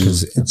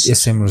 Because a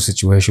similar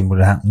situation would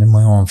have happened in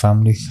my own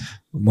family.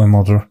 My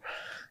mother,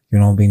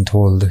 being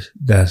told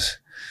that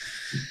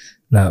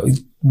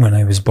when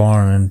I was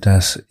born, and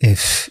that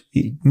if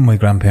my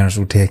grandparents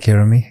would take care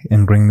of me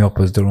and bring me up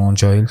as their own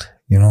child,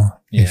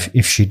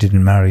 if she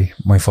didn't marry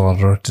my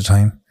father at the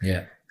time.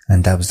 Yeah.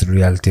 And that was the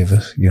reality of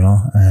it,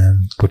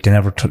 but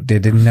they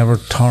didn't never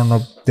turn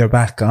up their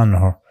back on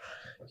her,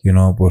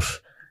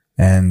 but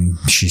And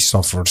she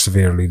suffered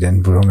severely then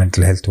with her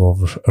mental health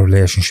over a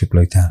relationship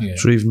like that. Yeah.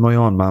 So even my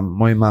own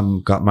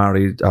mum,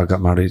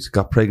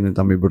 got pregnant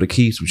on my brother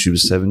Keith when she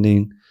was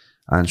 17.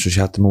 And so she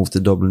had to move to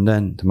Dublin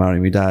then to marry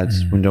my dad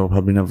when they were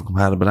probably never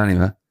compatible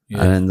anyway.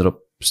 Yeah. And ended up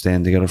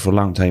staying together for a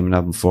long time and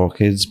having 4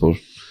 kids. But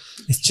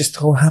It's just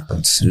how it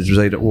happens. it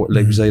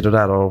was either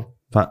that or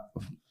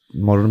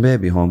mother and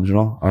baby homes,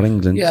 or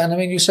England. Yeah, and I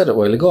mean, you said it a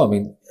while ago. I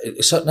mean,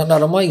 it's not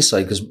on my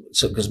side, because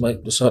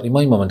certainly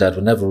my mum and dad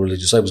were never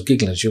religious. I was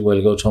giggling at you a while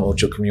ago talking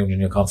about your communion,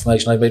 your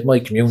confirmation. I made my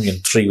communion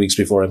 3 weeks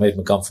before I made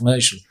my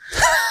confirmation.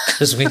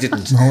 Because we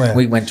didn't,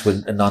 we went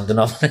to a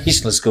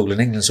non-denominational school in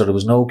England, so there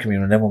was no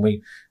communion. And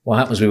then what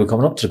happened was we were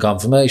coming up to the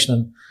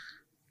confirmation,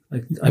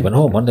 and I went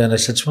home one day and I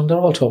said, "Well, they're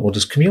all talking about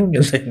this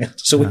communion thing."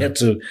 So we had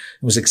to, it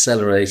was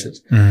accelerated.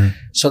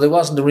 So there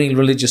wasn't a real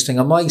religious thing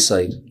on my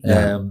side.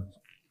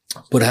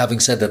 But having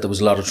said that, there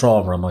was a lot of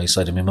trauma on my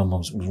side. I mean, my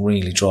mum was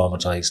really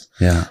traumatised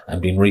and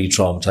being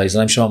re-traumatised.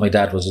 And I'm sure my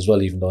dad was as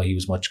well, even though he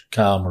was much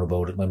calmer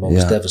about it. My mum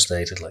was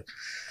devastated.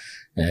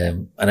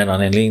 And then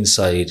on Eileen's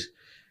side,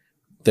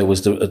 there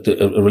was a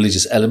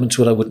religious element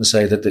to it. I wouldn't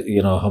say that,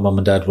 her mum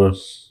and dad were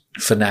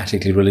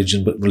fanatically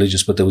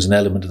religious, but there was an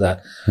element of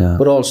that. Yeah.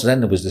 But also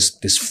then there was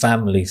this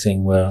family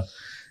thing where,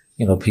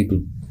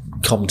 people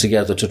come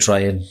together to try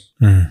and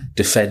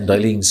defend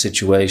Eileen's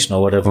situation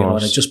or whatever,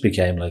 and it just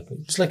became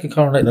it's like a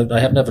coronation. I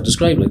have never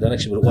described it like that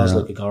actually, but it was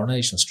like a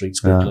Coronation Street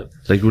script. Yeah.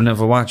 Like we'll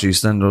never watch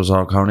EastEnders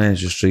or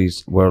Coronation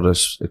Street where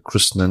there's a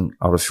christening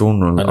or a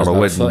funeral or a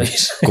wedding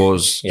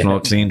goes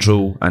clean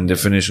through and they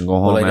finish and go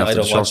home after I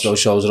don't watch those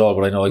shows at all,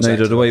 but I know exactly.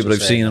 Neither do I, but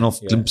I've seen enough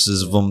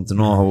glimpses of them to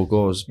know how it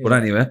goes. But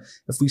anyway,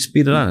 if we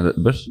speed it on a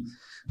little bit,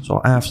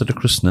 so after the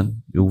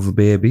christening, you have a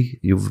baby,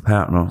 you have a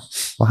partner.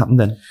 What happened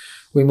then?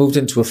 We moved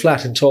into a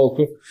flat in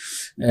Tolka.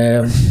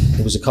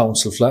 It was a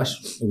council flat.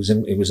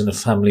 It was in a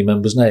family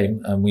member's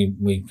name, and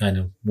we kind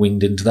of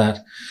winged into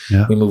that.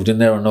 Yeah. We moved in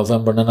there in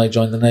November, and then I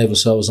joined the Naval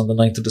Service on the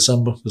 9th of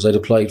December because I'd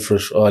applied for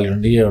it earlier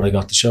in the year and I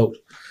got the shout.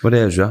 What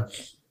age, yeah?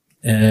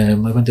 I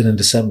went in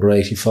December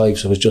 85,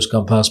 so I was just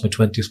gone past my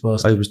 20th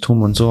birthday. I was 2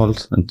 months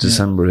old in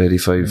December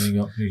 85.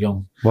 You're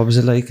young. What was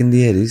it like in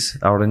the 80s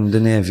or in the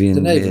Navy? The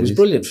Navy was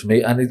brilliant for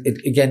me. And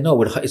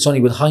it's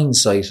only with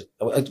hindsight.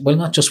 Well,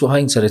 not just with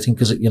hindsight, I think,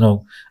 because, a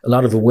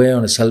lot of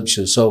awareness helps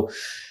you. So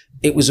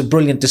it was a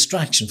brilliant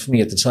distraction for me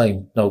at the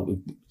time. Now,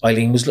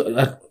 Eileen was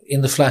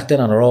in the flat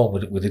then on her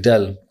own with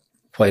Adele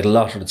quite a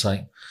lot of the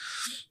time.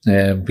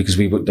 Because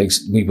we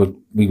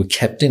were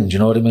kept in, do you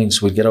know what I mean?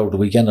 So we'd get out the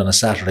weekend on a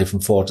Saturday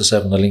from 4 to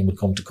 7. Eileen would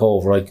come to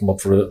Cove, or I'd come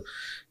up for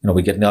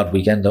we'd get an odd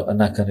weekend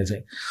and that kind of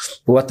thing.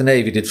 But what the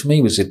Navy did for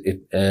me was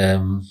it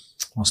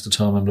what's the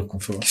term I'm looking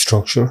for?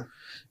 Structure.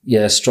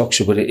 Yeah,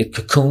 structure, but it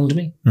cocooned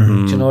me.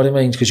 Mm-hmm. Do you know what I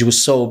mean? Because you were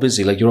so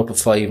busy, like you're up at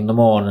 5 a.m.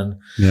 doing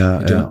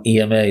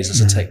EMAs,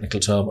 that's a technical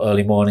term,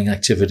 early morning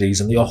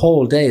activities, and your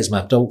whole day is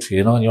mapped out for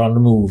you, and you're on the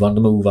move.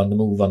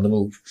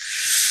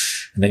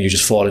 And then you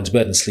just fall into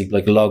bed and sleep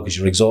like a log because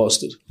you're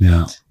exhausted.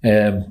 Yeah.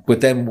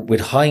 But then with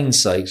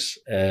hindsight,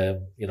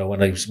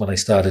 when I was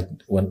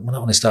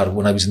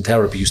in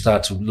therapy, you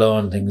start to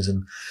learn things.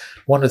 And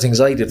one of the things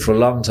I did for a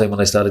long time when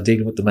I started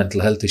dealing with the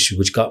mental health issue,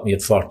 which got me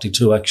at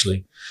 42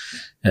 actually,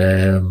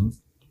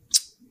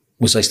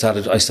 was I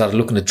started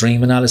looking at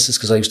dream analysis,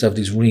 because I used to have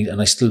these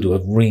and I still do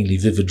have really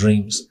vivid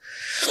dreams.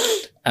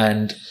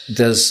 And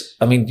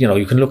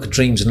you can look at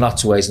dreams in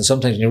lots of ways. And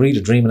sometimes when you read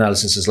a dream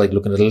analysis, it's like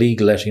looking at a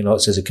legal letter, it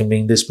says it can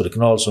mean this, but it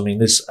can also mean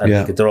this. And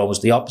they're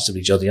almost the opposite of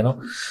each other,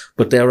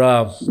 But there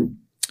are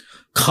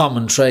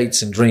common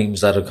traits in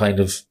dreams that are kind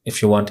of,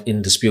 if you want,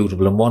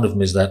 indisputable. And one of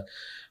them is that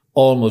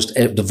almost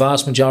the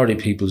vast majority of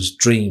people's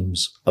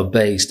dreams are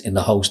based in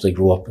the house they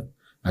grew up in.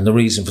 And the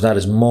reason for that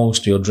is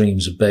most of your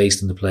dreams are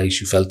based in the place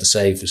you felt the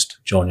safest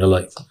during your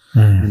life.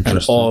 And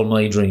all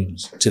my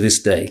dreams to this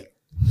day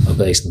are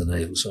based in the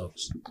Naval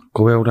Service.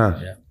 Go out there.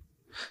 Yeah.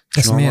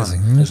 That's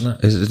amazing,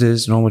 isn't it? It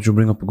is. You know what, you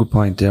bring up a good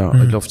point there.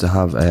 I'd love to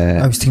have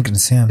I was thinking the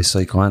same. A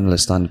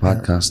psychoanalyst on the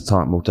podcast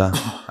talking about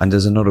that. And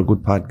there's another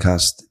good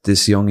podcast,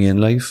 This Jungian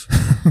Life.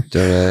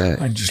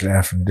 I'm just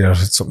laughing there.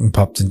 Something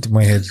popped into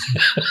my head.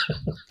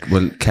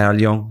 Well,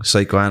 Carl Jung,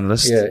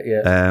 psychoanalyst.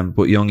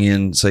 But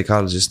Jungian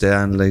psychologists, they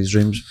analyse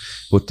dreams.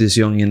 But This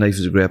Jungian Life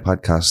is a great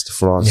podcast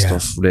for all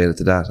stuff related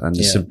to that, and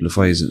it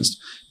simplifies it.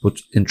 But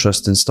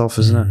interesting stuff,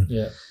 isn't it?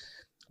 Yeah.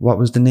 What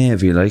was the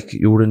Navy like?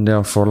 You were in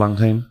there for a long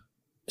time.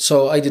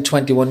 So I did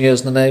 21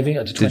 years in the Navy.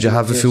 Did you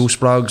have a few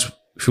sprags,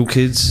 a few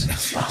kids?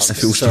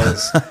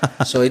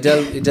 So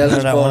Adele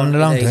was born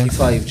in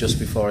 85, just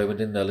before I went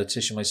in there.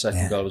 Letitia, my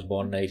second girl, was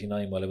born in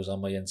 89 while I was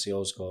on my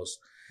NCO's course.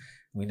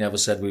 We never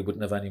said we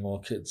wouldn't have any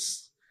more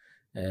kids.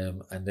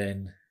 And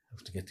then, I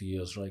have to get the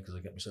years right because I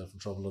get myself in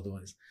trouble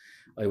otherwise.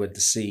 I went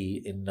to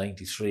sea in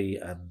 93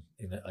 and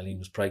Eileen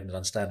was pregnant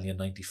on Stanley in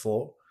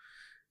 94.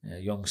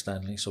 Young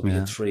Stanley, so we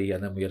had 3,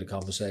 and then we had a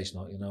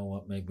conversation. You know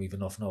what? Maybe we've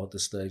enough now at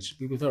this stage.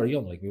 We were very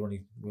young, like we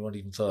weren't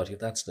even 30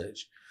 at that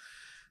stage.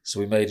 So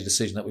we made a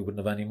decision that we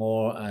wouldn't have any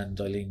more, and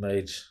Eileen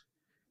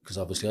because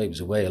obviously I was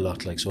away a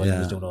lot, so Eileen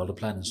was doing all the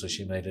planning. So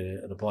she made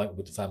an appointment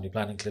with the family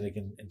planning clinic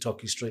in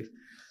Tuckey Street,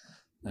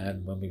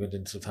 And when we went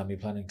into the family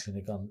planning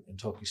clinic in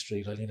Turkey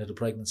Street, Eileen had a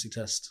pregnancy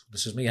test.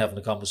 This was me having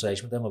a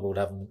conversation with them about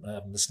having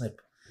the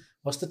snip.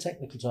 What's the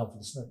technical term for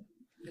the snip?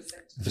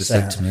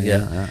 Vasectomy,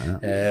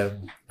 yeah.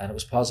 And it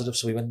was positive,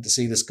 so we went to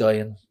see this guy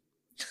and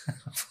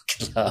I'm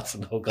fucking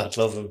laughing. Oh, God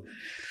love him.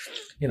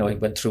 He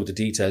went through the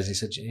details. He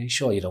said, "Are you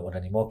sure you don't want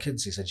any more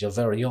kids?" He said, "You're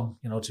very young,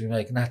 to be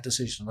making that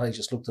decision." And I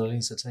just looked at him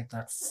and said, "Take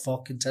that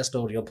fucking test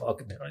out of your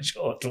pocket there and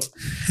show it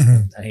to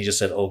him." And he just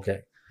said,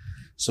 "Okay."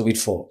 So we'd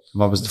 4.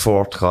 What was the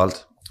 4th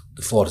called?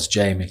 The 4th is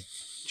Jamie.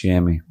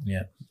 Jamie.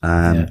 Yeah.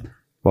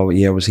 What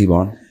year was he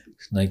born?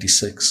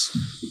 96.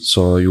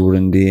 So you were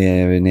in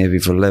the Navy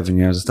for 11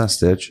 years at that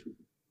stage?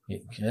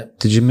 Yeah.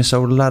 Did you miss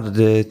out a lot of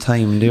the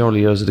time in the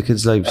early years of the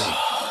kids' lives?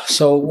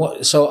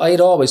 So I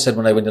had always said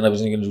when I went in I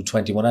was only going to do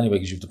 21 anyway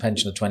because you have the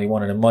pension at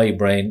 21, and in my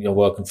brain you're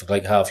working for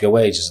like half your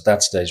wages at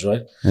that stage,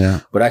 right? Yeah.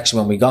 But actually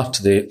when we got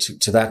to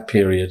that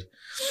period,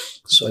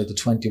 so I had the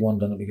 21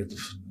 done, we get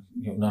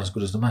not as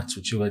good as the maths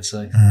with you, I'd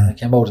say. I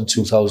came out in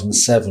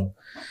 2007.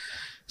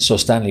 So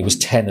Stanley was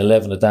 10,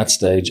 11 at that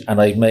stage, and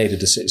I'd made a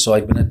decision. So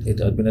I'd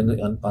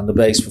been on the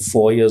base for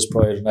 4 years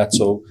prior to that.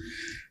 So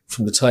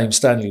from the time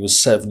Stanley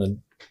was 7 and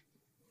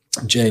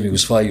Jamie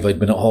was 5, I'd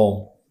been at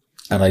home.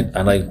 And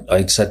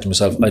I said to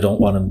myself, I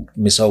don't want to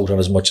miss out on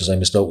as much as I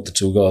missed out with the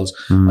 2 girls.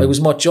 I was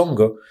much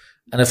younger.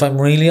 And if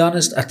I'm really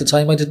honest, at the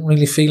time I didn't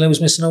really feel I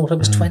was missing out. I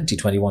was 20,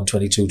 21,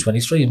 22,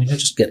 23. I mean, you're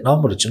just getting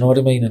on with it, you know what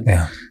I mean? And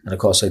of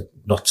course I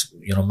not,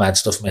 mad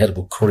stuff in my head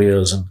about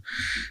careers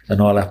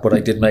and all that. But I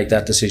did make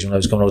that decision when I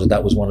was coming out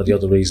that was one of the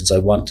other reasons I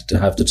wanted to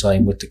have the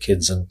time with the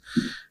kids and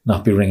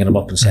not be ringing them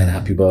up and saying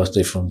happy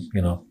birthday from,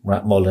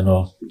 Rathmullen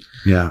or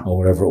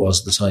wherever it was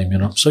at the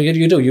time, So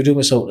you do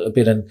miss out a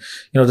bit. And,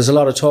 there's a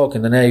lot of talk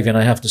in the Navy, and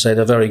I have to say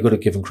they're very good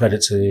at giving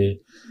credit to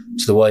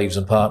the wives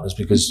and partners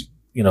because,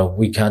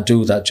 we can't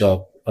do that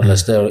job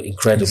unless they're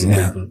incredible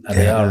people, and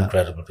they are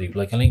incredible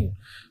people. Like Eileen,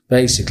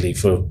 basically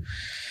for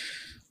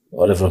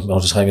whatever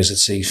amount of time is at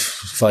sea,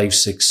 5,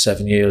 6,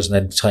 7 years, and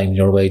then time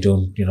you're away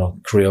doing,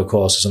 career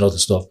courses and other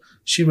stuff.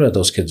 She read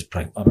those kids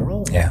on her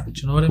own. Yeah. Do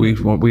you know what I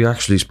mean? We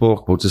actually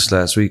spoke about this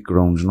last week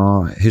around,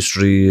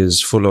 history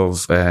is full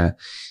of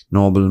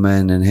noble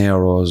men and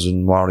heroes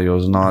and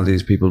warriors and all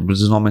these people, but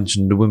there's no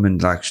mention of the women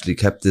that actually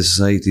kept the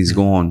societies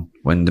going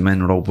when the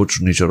men were out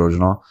butchering each other,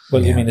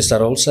 Well, you mean it's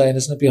that old saying,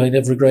 isn't it, behind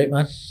every great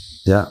man?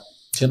 Yeah.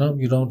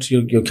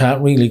 You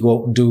can't really go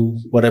out and do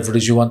whatever it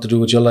is you want to do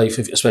with your life,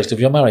 especially if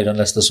you're married,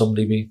 unless there's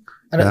somebody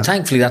And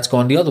thankfully that's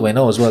gone the other way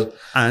now as well.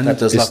 And that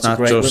there's lots of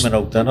great women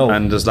out there now.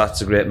 And there's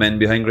lots of great men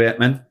behind great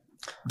men.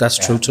 That's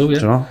true too,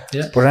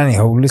 yeah. But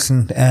anyhow,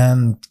 listen,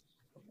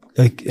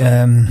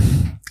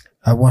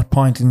 at what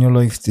point in your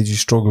life did you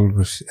struggle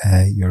with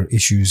your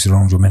issues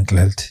around your mental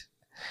health?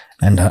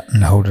 And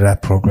how did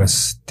that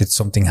progress? Did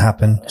something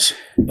happen?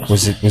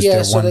 Was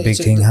there one big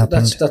thing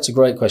happened? That's a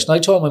great question. I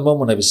told my mum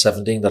when I was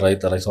 17 that I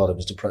thought I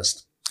was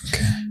depressed.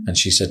 Okay. And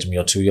she said to me,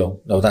 "You're too young."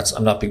 No,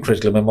 I'm not being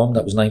critical of my mum.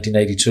 That was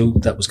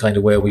 1982. That was kind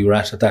of where we were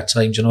at that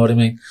time. Do you know what I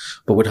mean?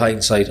 But with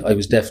hindsight, I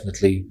was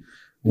definitely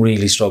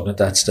really struggling at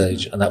that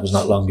stage. And that was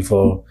not long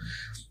before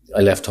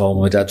I left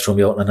home. My dad threw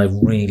me out, and I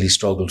really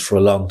struggled for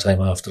a long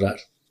time after that.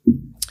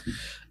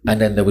 And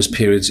then there was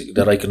periods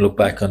that I can look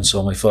back on.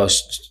 So my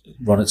first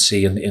run at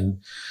sea in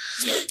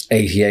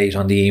 88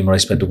 on the Emer, I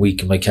spent a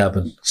week in my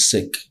cabin,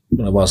 sick,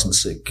 when I wasn't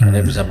sick. And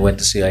every time I went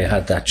to sea, I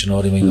had that, you know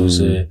what I mean? There was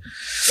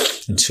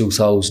in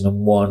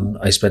 2001,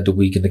 I spent a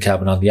week in the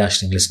cabin on the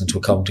Ashling listening to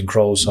a Counting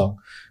Crows song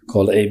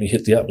called Amy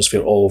Hit the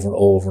Atmosphere over and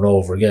over and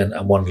over again.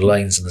 And one of the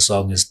lines in the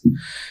song is,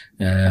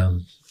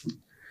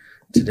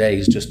 today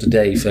is just a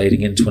day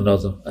fading into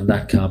another, and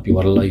that can't be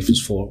what a life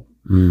is for.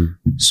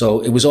 So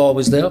it was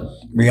always there.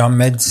 Were you on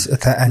meds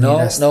at that?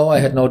 No, I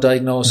had no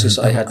diagnosis.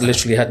 I had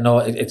literally had no,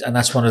 and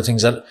that's one of the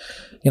things that,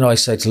 I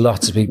say to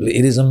lots of people,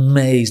 it is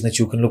amazing that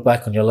you can look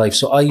back on your life.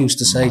 So I used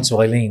to say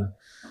to Eileen,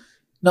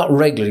 not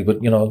regularly, but,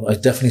 I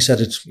definitely said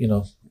it,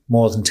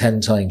 more than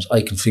 10 times,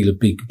 I can feel a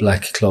big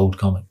black cloud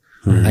coming.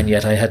 And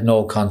yet I had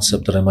no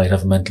concept that I might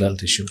have a mental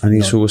health issue.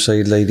 Any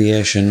suicidal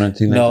ideation or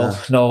anything like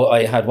that? No,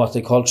 I had what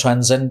they call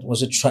transient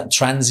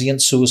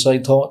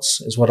suicide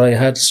thoughts is what I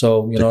had.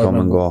 So, they come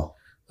and go.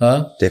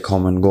 Huh? They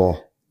come and go.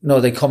 No,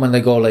 they come and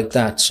they go like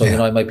that. So,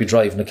 I might be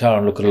driving a car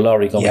and look at a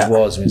lorry coming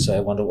towards me and say, I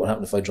wonder what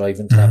happened if I drive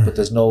into that. But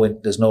there's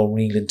no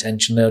real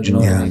intention there. Do you know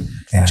what I mean?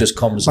 Yeah. It just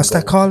comes. What's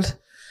that called?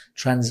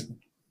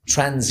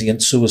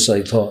 Transient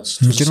suicide thoughts.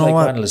 Do you know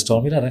what? Psychoanalyst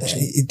told me that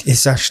actually.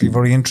 It's actually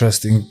very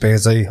interesting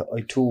because I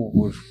too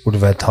would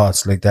have had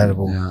thoughts like that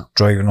about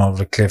driving over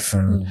the cliff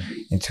and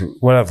into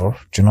whatever,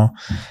 do you know?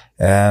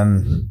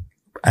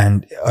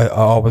 And I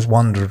always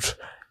wondered,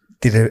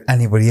 did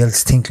anybody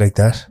else think like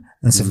that?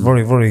 And it's a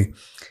very, very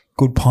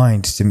good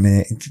point to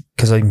me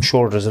because I'm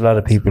sure there's a lot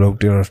of people out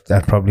there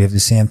that probably have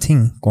the same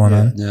thing going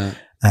on. Yeah.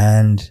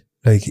 And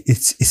like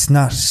it's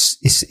not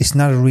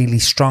a really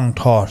strong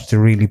thought to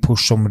really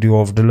push somebody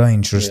over the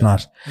line. Sure, it's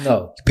not.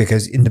 No.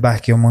 Because in the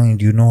back of your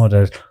mind, you know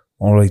that,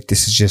 all right,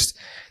 this is just,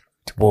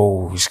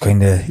 whoa, it's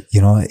kind of,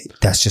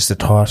 that's just a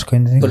thought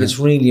kind of thing. But it's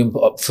really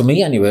important, for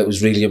me anyway, it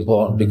was really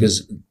important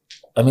because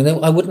I mean,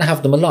 I wouldn't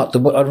have them a lot.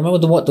 I remember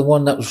the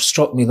one that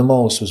struck me the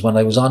most was when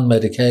I was on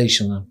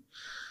medication.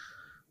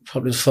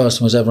 Probably the first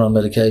time I was ever on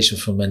medication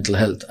for mental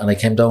health. And I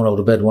came down out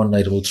of bed one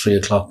night about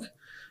 3:00.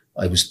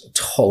 I was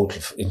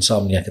total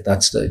insomniac at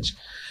that stage.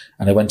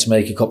 And I went to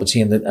make a cup of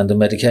tea and the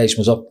medication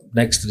was up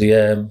next to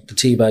the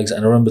tea bags.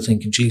 And I remember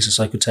thinking, Jesus,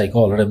 I could take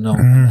all of them now.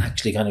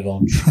 Actually kind of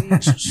going,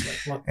 Jesus,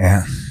 like what?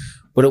 Yeah.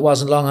 But it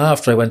wasn't long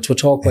after I went to a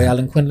talk by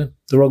Alan Quinlan,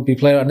 the rugby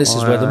player. And this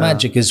is where the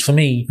magic is for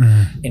me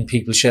in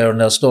people sharing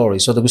their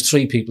stories. So there was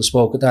 3 people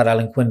spoke at that.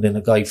 Alan Quinlan,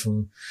 a guy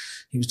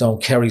he was down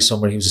Kerry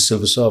somewhere. He was a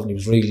civil servant. He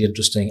was really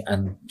interesting.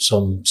 And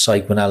some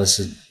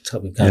psychoanalysis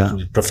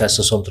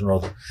professor, something or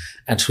other.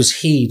 And it was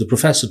the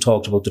professor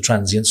talked about the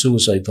transient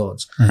suicide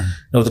thoughts.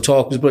 Now, the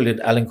talk was brilliant.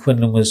 Alan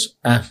Quinlan was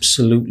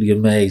absolutely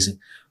amazing.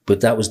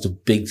 But that was the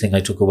big thing I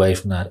took away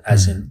from that,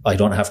 as in, I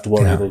don't have to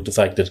worry about the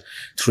fact that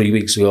 3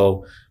 weeks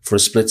ago, for a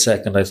split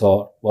second, I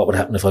thought, what would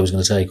happen if I was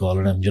going to take all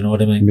of them? Do you know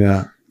what I mean?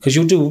 Yeah. Because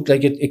you do,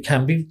 like, it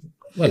can be,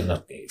 well,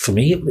 not, for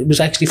me, it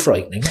was actually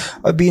frightening.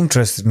 I'd be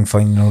interested in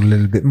finding out a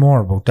little bit more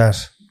about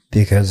that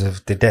because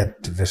of the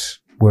depth of it.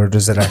 Where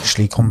does it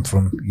actually come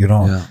from, you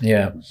know?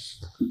 Yeah.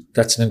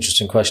 That's an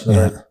interesting question.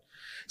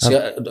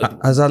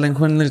 Has Alan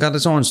Quinlan got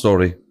his own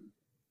story?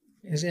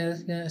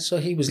 Yeah. So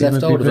he was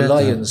left out of the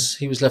Lions.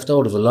 He was left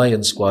out of a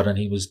Lions squad and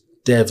he was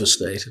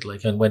devastated,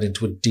 like, and went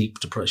into a deep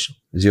depression.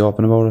 Is he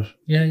open about it?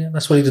 Yeah.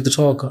 That's what he did the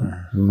talk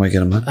on. We might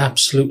get him, man.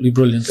 Absolutely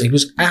brilliant. He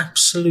was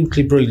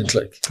absolutely brilliant,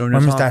 like. When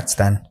was that,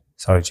 Stan?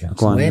 Sorry, James.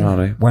 Go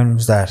on, when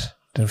was that?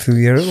 A few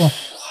years ago?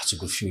 That's a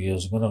good few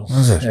years ago now.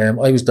 Was it?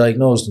 I was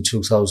diagnosed in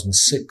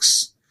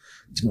 2006.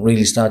 Didn't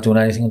really start doing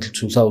anything until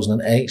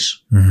 2008. It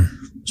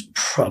was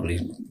probably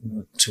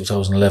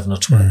 2011 or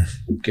 12,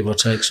 give or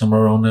take, somewhere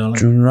around there. Like.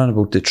 Do you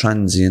remember about the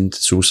transient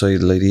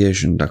suicidal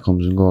ideation that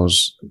comes and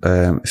goes?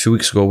 A few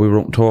weeks ago, we were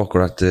up in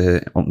Talker up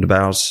in the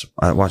bars,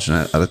 watching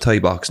at a Thai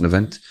boxing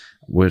event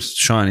with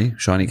Shani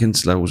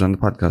Kinsella, who was on the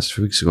podcast a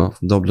few weeks ago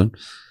from Dublin.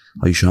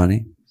 Hi,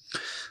 Shani.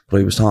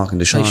 But I was talking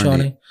to Shani. Hi,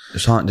 Shani. I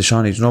was talking to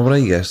Shani. Do you know what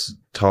I get?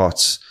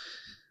 Thoughts.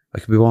 I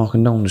could be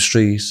walking down the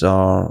street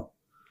or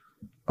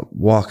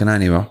walking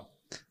anywhere,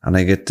 and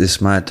I get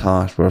this mad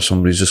thought where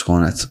somebody's just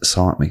going to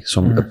assault me.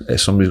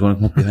 Somebody's going to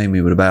come up behind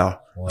me with a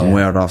bar and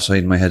wear it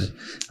offside my head.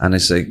 And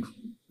it's like,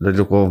 I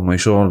look over my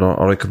shoulder,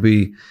 or I could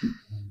be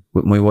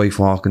with my wife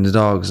walking the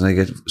dogs and I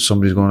get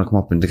somebody's going to come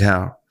up in the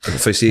car.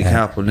 If I see a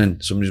car pulling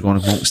in, somebody's going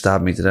to come up and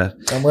stab me to death.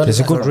 There's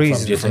a good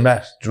reason from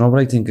that. Do you know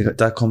what I think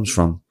that comes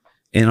from?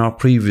 In our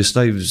previous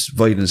lives,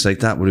 violence like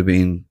that would have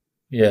been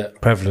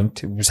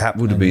prevalent. It was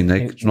happening. Would have been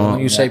like, when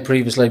you say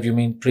previous life, you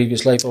mean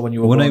previous life or when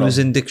you were when I was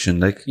in Diction,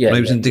 like when I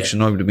was in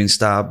Diction, I would have been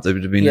stabbed. There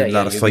would have been a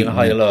lot of fighting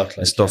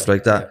and stuff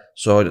like that. Yeah.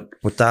 So,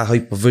 but that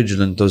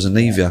hypervigilance doesn't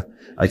leave you.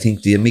 I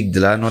think the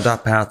amygdala,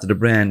 that part of the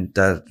brain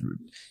that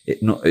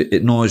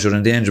it knows you're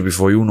in danger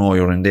before you know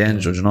you're in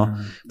danger, you know.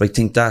 But I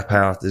think that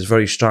part is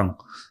very strong.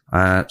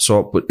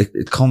 But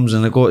it comes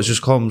and it goes. It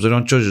just comes. I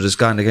don't judge it. It's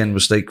gone again.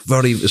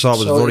 It's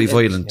always very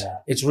violent.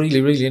 It's really,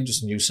 really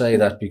interesting you say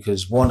that,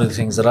 because one of the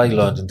things that I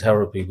learned in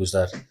therapy was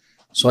that.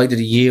 So I did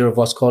a year of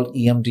what's called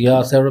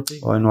EMDR therapy.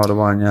 Oh, I know the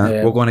one.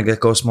 Yeah, we're going to get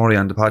Gus Murray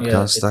on the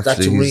podcast.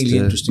 That's a really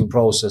interesting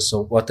process.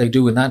 So what they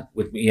do in that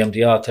with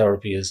EMDR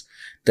therapy is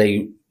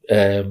they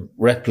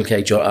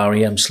replicate your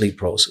REM sleep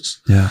process.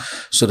 Yeah.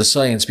 So the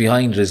science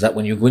behind it is that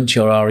when you go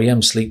into your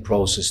REM sleep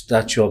process,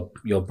 that's your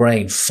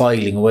brain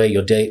filing away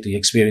your day, the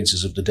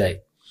experiences of the day.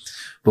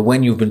 But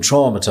when you've been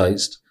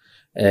traumatized,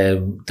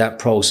 that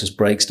process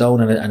breaks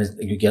down and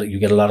you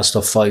get a lot of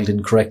stuff filed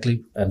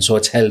incorrectly, and so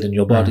it's held in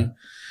your body.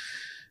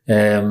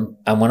 And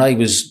when I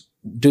was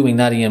doing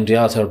that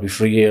EMDR therapy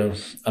for a year,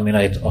 I mean,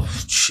 I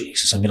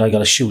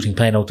got a shooting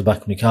pain out the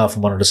back of my car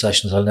from one of the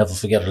sessions. I'll never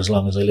forget it as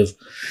long as I live.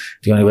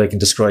 The only way I can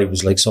describe it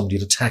was like somebody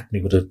had attacked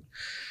me with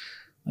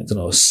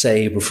a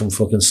saber from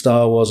fucking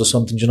Star Wars or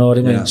something. Do you know what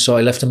I mean? Yeah. So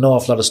I left an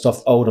awful lot of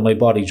stuff out of my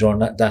body during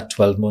that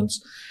 12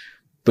 months.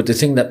 But the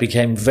thing that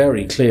became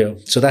very clear,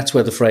 so that's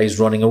where the phrase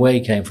running away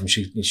came from.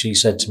 She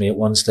said to me at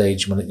one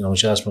stage when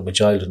she asked me about my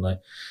childhood, and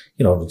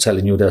I'm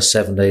telling you there's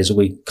 7 days a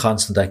week,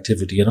 constant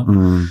activity,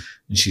 And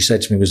she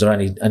said to me, was there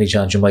any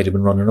chance you might have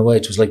been running away?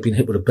 It was like being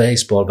hit with a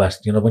baseball bat,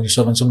 when you're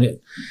shoving somebody.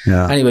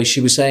 Yeah. Anyway,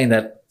 she was saying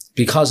that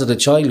because of the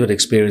childhood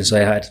experience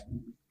I had,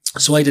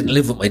 so I didn't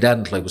live with my dad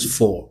until I was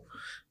 4,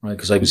 right?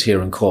 Because I was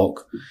here in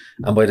Cork.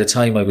 And by the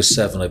time I was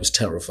 7, I was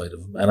terrified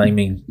of him. And I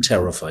mean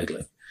terrified,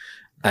 like.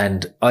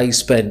 And I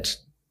spent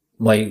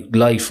my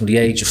life from the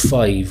age of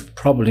 5,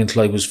 probably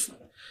until I was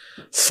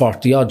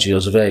 40 odd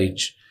years of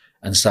age,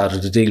 and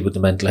started to deal with the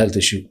mental health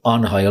issue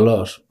on high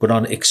alert, but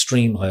on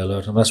extreme high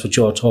alert. And that's what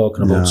you're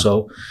talking about. Yeah.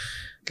 So,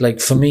 like,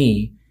 for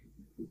me,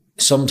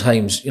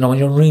 sometimes, when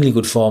you're in really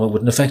good form, it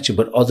wouldn't affect you,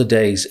 but other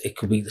days it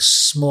could be the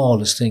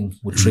smallest thing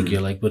would trigger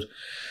you. Like, but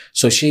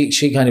so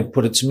she kind of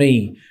put it to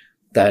me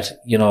that,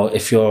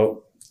 if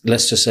you're,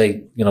 let's just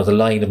say, the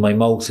line of my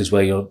mouth is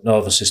where your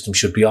nervous system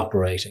should be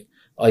operating.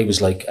 I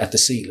was like at the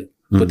ceiling,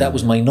 but that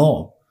was my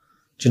norm.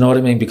 Do you know what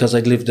I mean? Because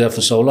I'd lived there for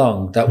so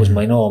long, that was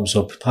my norm.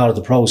 So part of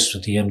the process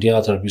with the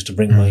EMDR therapy was to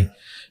bring my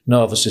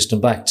nervous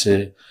system back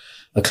to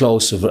a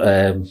close of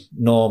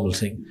normal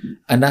thing.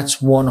 And that's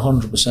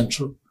 100%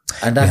 true.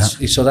 And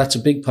so that's a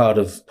big part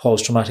of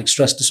post-traumatic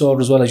stress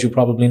disorder as well, as you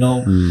probably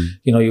know.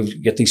 You know,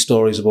 you get these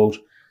stories about,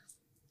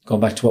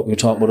 going back to what we were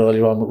talking about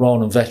earlier on with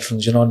Ronan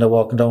veterans, you know, and they're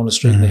walking down the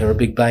street and they hear a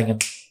big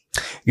banging.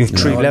 You have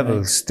three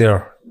levels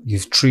there. You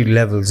have 3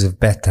 levels of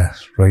beta,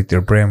 right?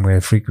 They're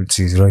brainwave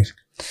frequencies, right?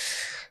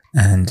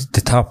 And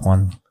the top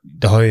one,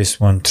 the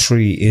highest one,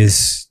 3,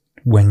 is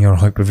when you're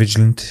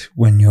hypervigilant,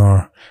 when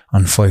you're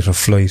on fight or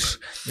flight.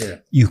 Yeah.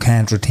 You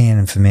can't retain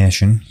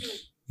information.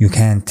 You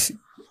can't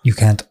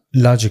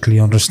logically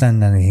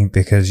understand anything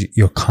because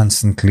you're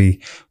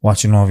constantly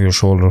watching over your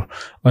shoulder.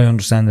 I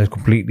understand that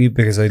completely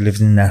because I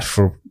lived in that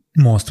for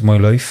most of my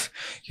life.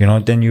 You know,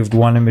 then you have the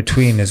one in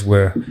between is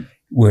where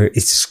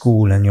it's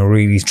school and you're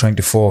really trying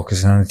to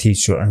focus on the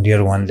teacher, and the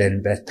other one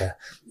then beta.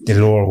 The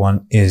lower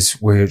one is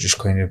where you're just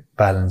kind of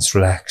balanced,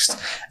 relaxed.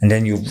 And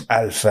then you have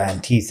alpha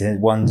and theta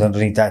ones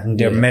underneath that, and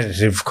they're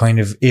meditative kind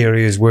of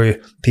areas where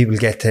people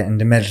get to in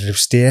the meditative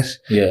state.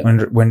 Yeah.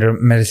 When they're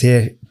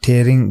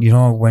meditating, you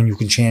know, when you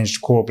can change the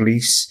core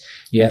beliefs,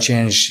 and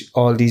change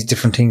all these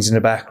different things in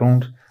the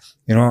background,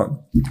 you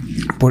know.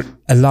 But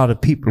a lot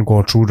of people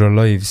go through their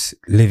lives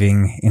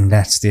living in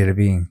that state of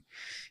being.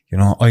 You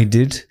know, I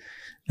did.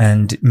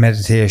 And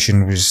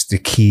meditation was the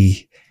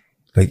key.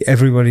 Like,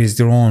 everybody has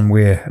their own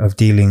way of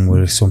dealing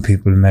with it. Some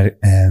people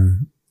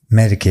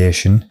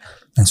medication,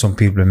 and some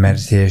people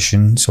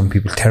meditation, some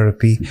people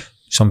therapy,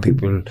 some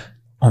people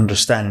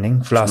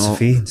understanding,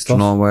 philosophy and stuff.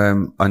 You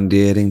know, on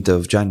the 18th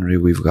of January,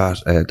 we've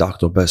got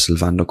Dr. Bessel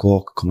van der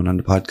Kolk coming on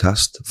the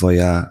podcast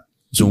via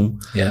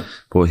Zoom. Yeah.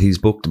 But he's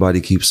booked The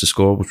Body Keeps the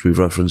Score, which we've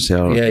referenced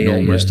here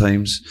numerous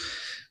times.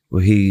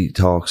 Where he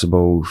talks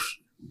about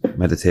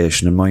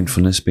meditation and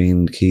mindfulness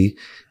being key.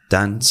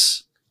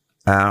 Dance,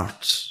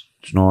 art,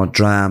 you know,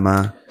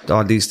 drama,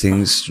 all these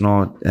things, you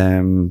know,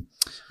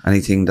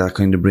 anything that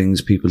kind of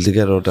brings people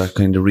together, that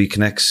kind of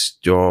reconnects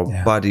your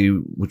body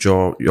with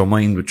your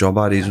mind with your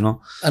bodies, you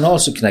know. And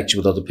also connect you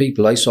with other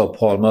people. I saw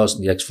Paul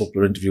Merson, the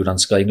ex-footballer, interviewed on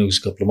Sky News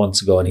a couple of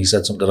months ago, and he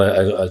said something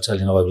that I'll tell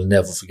you now, I will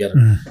never forget it.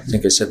 I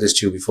think I said this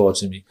to you before,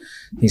 Timmy.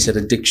 He said,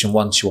 addiction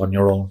wants you on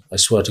your own. I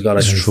swear to God,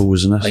 it's true,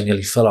 isn't it? I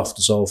nearly fell off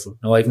the sofa.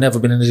 No, I've never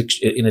been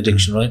in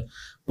addiction, right?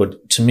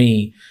 But to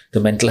me, the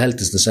mental health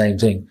is the same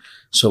thing.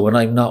 So when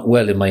I'm not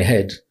well in my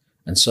head,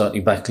 and certainly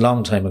back a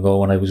long time ago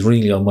when I was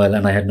really unwell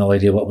and I had no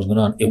idea what was going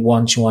on, it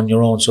wants you on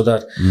your own. So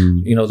that,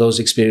 you know, those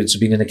experiences of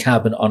being in a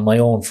cabin on my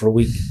own for a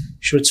week,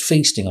 sure, it's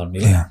feasting on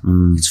me. Yeah.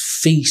 It's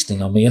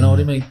feasting on me, you know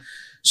what I mean?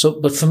 So,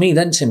 but for me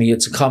then, Timmy,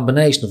 it's a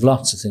combination of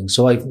lots of things.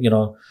 So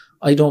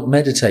I don't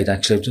meditate,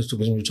 actually. Just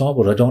because we talk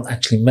about it, I don't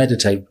actually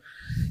meditate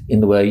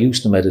in the way I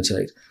used to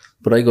meditate.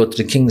 But I go to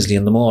the Kingsley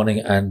in the morning,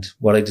 and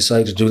what I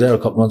decided to do there a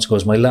couple of months ago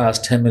is my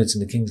last 10 minutes in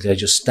the Kingsley, I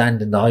just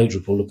stand in the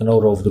hydro pool looking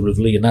out over the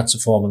Rivoli, and that's a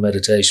form of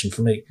meditation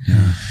for me.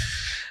 Yeah.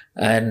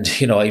 And,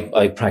 you know,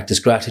 I practice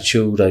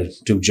gratitude, I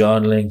do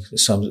journaling.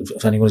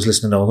 If anyone's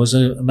listening now, who's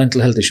a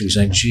mental health issue,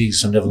 saying,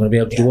 geez, I'm never going to be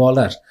able to do all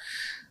that.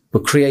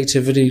 But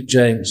creativity,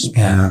 James,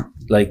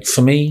 like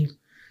for me,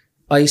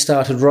 I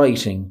started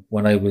writing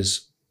when I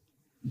was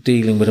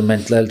dealing with a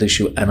mental health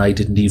issue, and I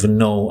didn't even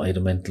know I had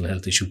a mental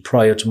health issue.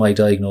 Prior to my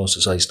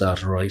diagnosis, I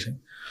started writing.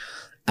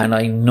 And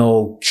I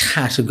know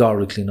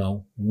categorically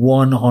now,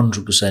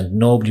 100%,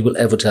 nobody will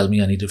ever tell me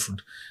any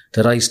different,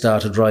 that I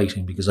started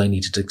writing because I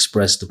needed to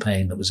express the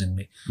pain that was in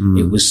me.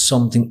 It was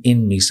something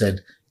in me said,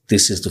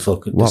 this is the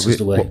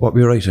way. What were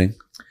you writing?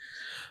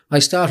 I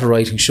started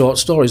writing short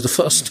stories. The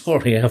first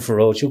story I ever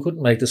wrote, you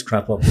couldn't make this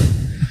crap up.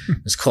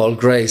 It's called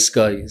Grey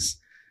Skies.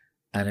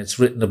 And it's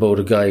written about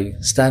a guy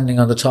standing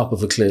on the top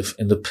of a cliff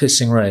in the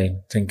pissing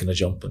rain thinking of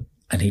jumping,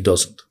 and he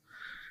doesn't.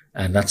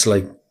 And that's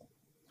like,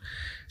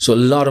 so a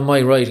lot of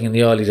my writing in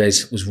the early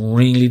days was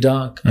really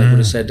dark. I would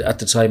have said at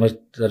the time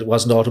that it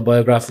wasn't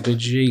autobiographical.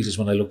 Jesus,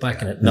 when I look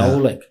back on it. No,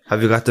 like.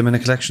 Have you got them in a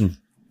collection?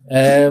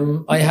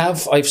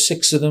 I've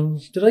 6 of them.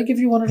 Did I give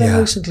you one of them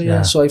recently?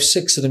 Yeah. So I've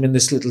 6 of them in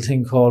this little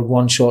thing called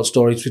One Short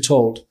Story to be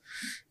Told.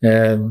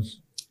 And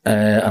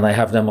I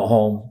have them at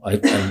home. I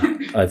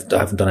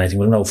haven't done anything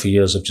with them now for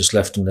years. I've just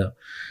left them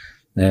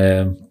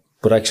there.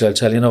 But actually, I'll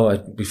tell you now,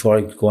 before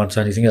I go on to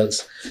anything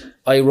else,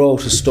 I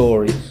wrote a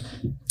story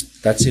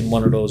that's in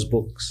one of those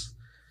books.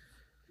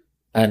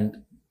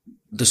 And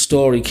the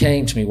story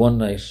came to me one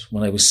night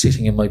when I was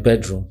sitting in my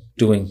bedroom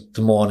doing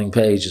the morning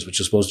pages, which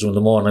I was supposed to do in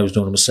the morning. I was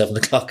doing them at 7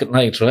 o'clock at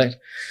night, right?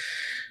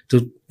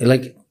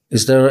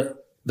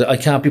 I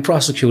can't be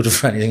prosecuted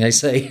for anything I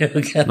say,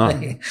 can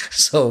I?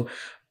 So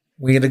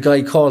we had a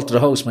guy called to the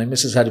house. My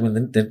missus had him in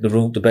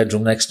the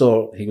bedroom next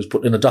door. He was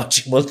putting in a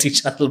dodgy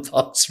multi-channel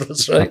box for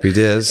us, right? Happy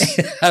days.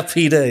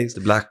 Happy days.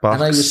 The black box.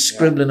 And I was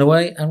scribbling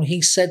away, and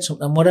he said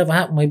something, and whatever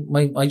happened,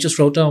 I just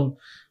wrote down,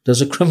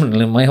 there's a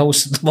criminal in my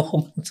house at the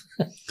moment.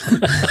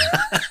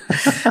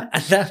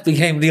 And that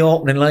became the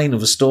opening line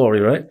of a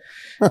story, right?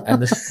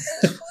 And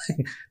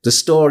the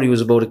story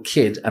was about a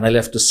kid, and I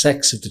left the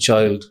sex of the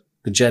child,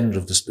 the gender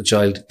of the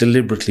child,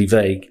 deliberately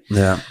vague.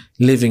 Yeah.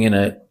 Living in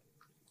a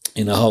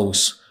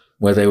house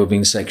where they were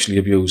being sexually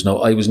abused. Now,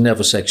 I was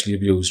never sexually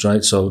abused,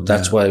 right? So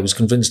that's why I was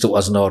convinced it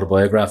wasn't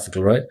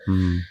autobiographical, right?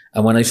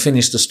 And when I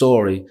finished the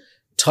story,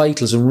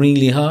 titles are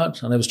really hard,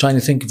 and I was trying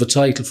to think of a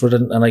title for it,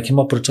 and I came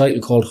up with a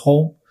title called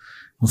Home.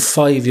 And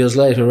 5 years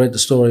later, I read the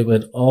story and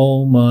went,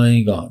 oh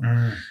my God.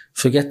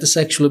 Forget the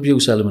sexual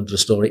abuse element of the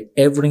story.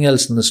 Everything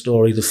else in the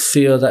story, the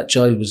fear that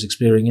child was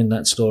experiencing in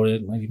that story,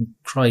 I even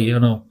cry, you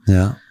know.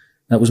 Yeah.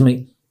 That was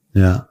me.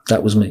 Yeah.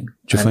 That was me.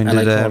 Did you find and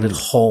it, I called it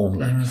Home.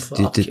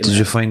 Like, did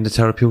you find it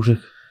therapeutic?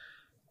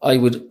 I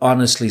would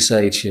honestly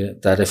say to you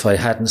that if I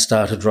hadn't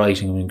started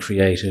writing and been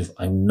creative,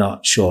 I'm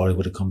not sure I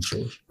would have come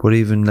through it. But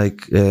even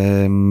like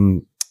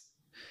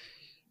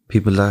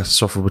people that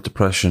suffer with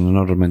depression and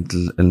other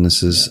mental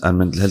illnesses and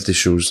mental health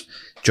issues,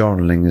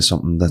 journaling is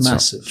something that's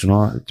massive. You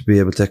know, to be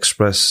able to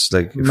express,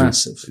 like,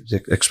 massive.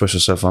 Express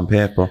yourself on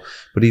paper.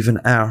 But even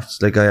art,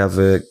 like I have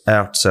a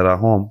art set at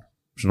home.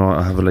 You know,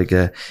 I have like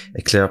a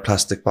clear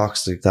plastic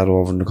box like that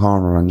over in the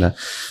corner, and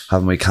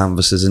have my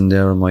canvases in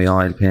there and my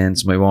oil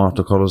paints, my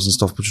watercolours and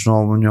stuff. But you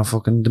know, when you're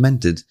fucking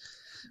demented,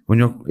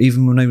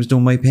 even when I was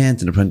doing my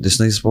painting apprentice,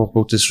 and I spoke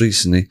about this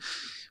recently,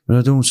 when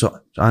I'm doing so,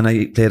 and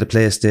I play the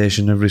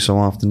PlayStation every so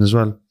often as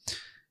well,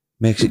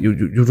 makes it,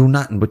 you do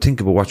nothing but think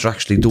about what you're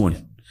actually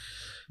doing.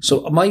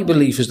 So my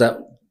belief is that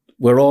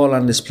we're all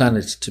on this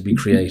planet to be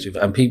creative,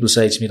 and people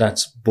say to me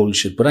that's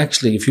bullshit. But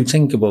actually, if you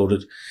think about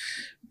it,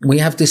 we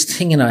have this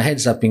thing in our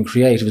heads that being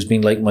creative is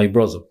being like my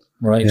brother,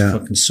 right? Yeah.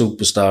 Fucking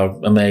superstar,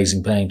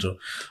 amazing painter,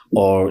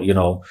 or, you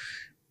know,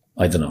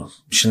 I don't know,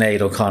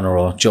 Sinead O'Connor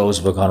or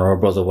Joseph O'Connor or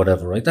brother,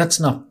 whatever, right?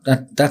 That's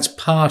that's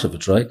part of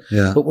it, right?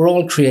 Yeah. But we're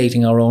all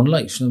creating our own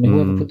life. I mean,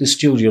 whoever put this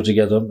studio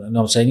together, and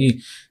I'm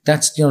saying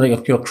that's, you know,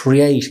 like you're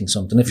creating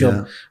something. If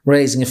you're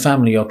raising a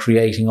family, you're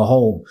creating a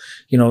home.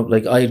 You know,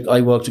 like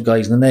I worked with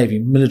guys in the Navy,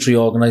 military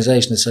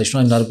organisation that say,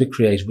 I'm not a bit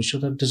creative, but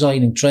should have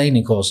designing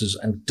training courses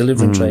and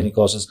delivering training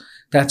courses.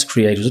 That's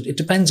creative. It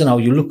depends on how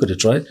you look at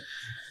it, right?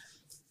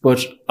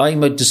 But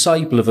I'm a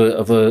disciple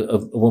of a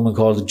woman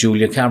called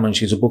Julia Cameron.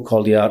 She has a book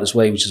called The Artist's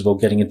Way, which is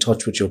about getting in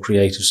touch with your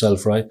creative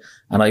self, right?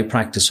 And I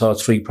practice her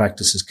 3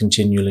 practices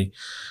continually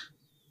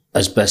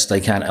as best I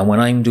can. And when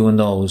I'm doing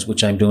those,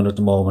 which I'm doing at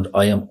the moment,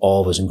 I am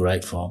always in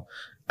great form.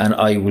 And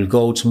I will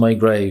go to my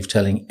grave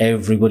telling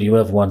everybody who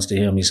ever wants to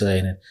hear me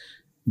saying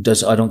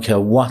it. I don't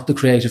care what the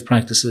creative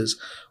practice is,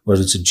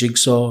 whether it's a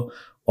jigsaw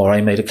or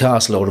I made a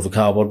castle out of a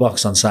cardboard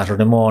box on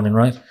Saturday morning,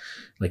 right?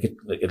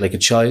 Like a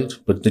child,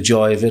 but the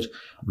joy of it,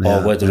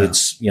 or whether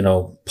it's, you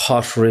know,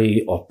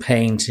 pottery or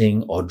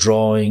painting or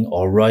drawing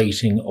or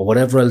writing or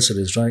whatever else it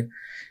is, right?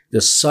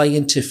 There's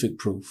scientific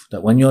proof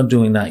that when you're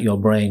doing that, your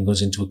brain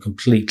goes into a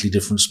completely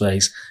different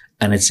space,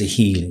 and it's a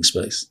healing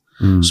space.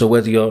 So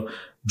whether you're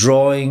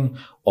drawing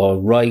or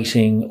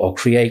writing or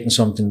creating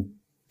something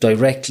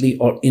directly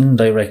or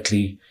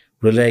indirectly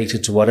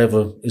related to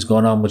whatever is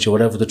going on with you,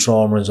 whatever the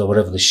trauma is or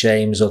whatever the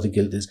shame is or the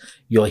guilt is,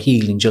 you're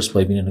healing just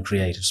by being in a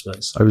creative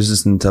space. I was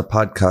listening to a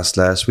podcast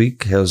last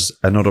week. Here's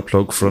another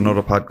plug for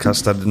another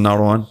podcast I did not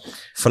on.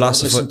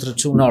 Listen to the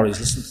 2 Norries,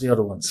 listen to the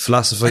other ones.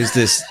 Philosophize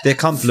this. They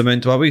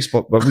complement what we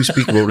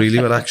speak about really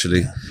well,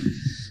 actually.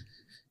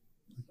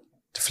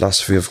 The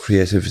philosophy of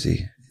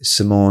creativity.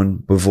 Simone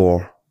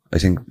Beauvoir, I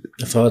think.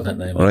 I've heard that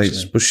name, right,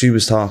 actually. but she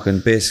was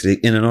talking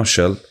basically, in a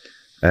nutshell,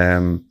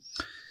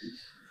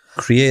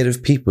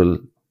 creative people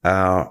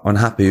are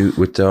unhappy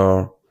with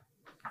their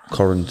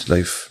current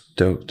life,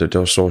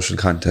 their social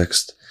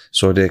context.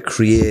 So they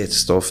create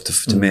stuff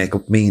to make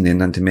up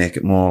meaning and to make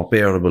it more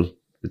bearable.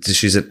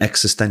 She's an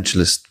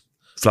existentialist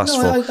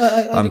philosopher.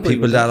 No, and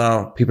people that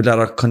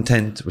are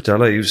content with their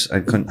lives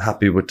and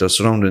happy with their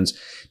surroundings,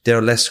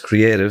 they're less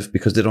creative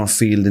because they don't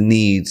feel the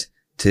need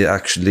to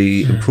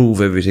actually improve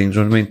everything. Do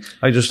you know what I mean?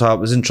 I just thought it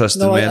was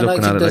interesting way of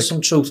looking at it. There's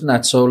some truth in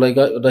that. So like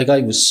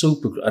I was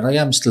super, and I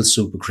am still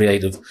super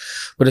creative,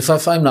 but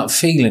if I'm not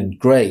feeling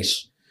great,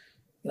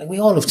 like we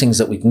all have things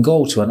that we can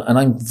go to, and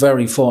I'm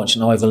very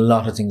fortunate. I have a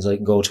lot of things I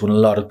can go to and a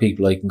lot of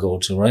people I can go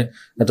to, right?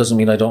 That doesn't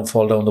mean I don't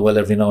fall down the well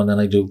every now and then,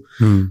 I do.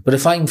 But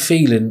if I'm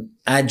feeling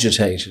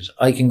agitated,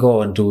 I can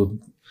go and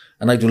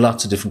and I do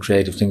lots of different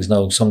creative things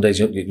now. Some days,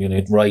 you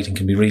know, writing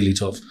can be really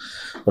tough,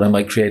 but I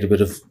might create a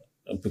bit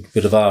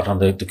of art on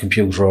the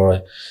computer,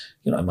 or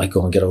I might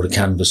go and get out a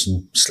canvas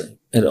and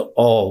it'll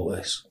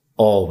always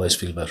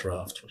feel better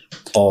afterwards.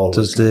 Always.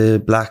 Does the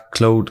black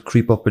cloud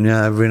creep up in you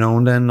every now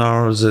and then,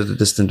 or is it a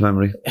distant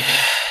memory?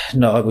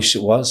 No, I wish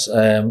it was.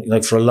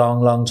 Like for a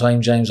long, long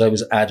time, James, I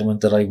was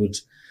adamant that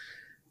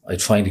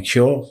I'd find a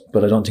cure,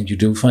 but I don't think you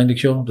do find a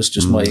cure. That's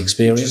just my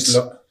experience.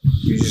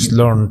 You just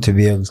learn to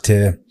be able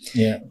to.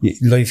 Yeah.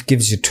 Life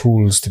gives you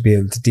tools to be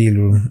able to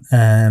deal with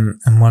them.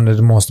 And one of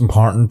the most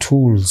important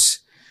tools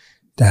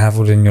to have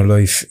within your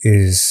life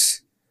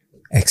is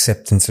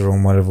acceptance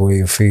around whatever way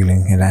you're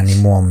feeling at any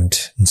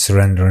moment and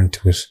surrendering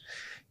to it.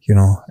 You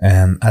know,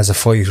 as a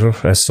fighter,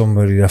 as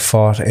somebody that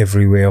fought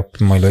every way up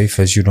in my life,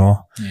 as you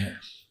know,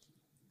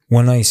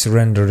 when I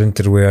surrendered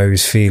into the way I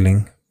was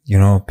feeling, you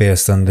know,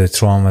 based on the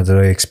trauma that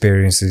I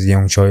experienced as a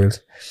young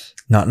child,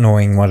 not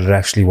knowing what it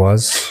actually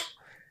was,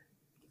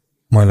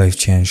 my life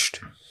changed.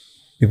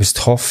 it was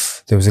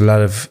tough. There was a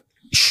lot of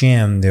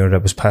shame there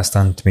that was passed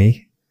on to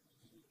me.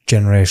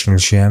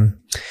 Generational shame.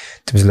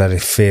 There was a lot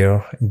of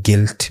fear,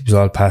 guilt. It was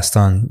all passed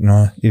on, you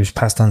know. It was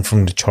passed on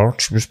from the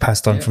church. It was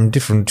passed on from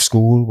different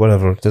school,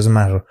 whatever. It doesn't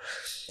matter.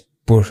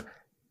 But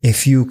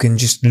if you can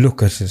just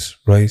look at it,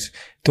 right?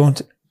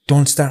 Don't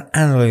start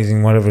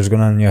analysing whatever's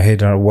going on in your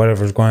head or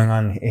whatever's going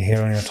on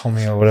here in your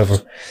tummy or whatever.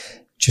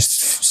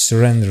 Just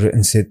surrender it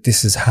and say,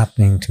 this is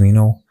happening to me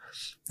now.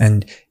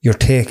 And you're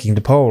taking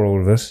the power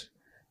out of it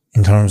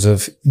in terms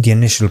of the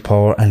initial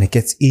power, and it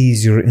gets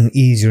easier and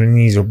easier and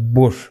easier.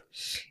 But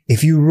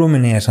if you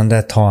ruminate on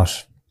that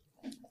thought,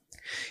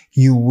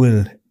 you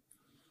will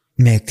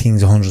make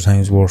things 100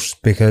 times worse,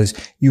 because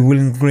you will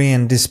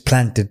ingrain this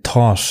planted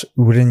thought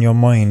within your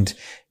mind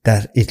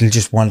that it'll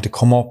just want to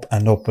come up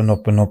and up and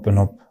up and up and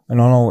up.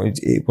 And I know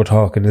we're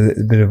talking a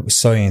little bit of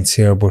science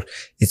here, but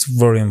it's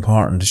very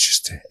important. It's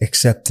just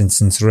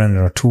acceptance and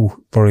surrender are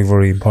two very,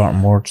 very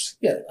important words.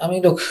 Yeah, I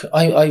mean, look,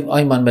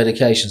 I'm on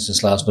medication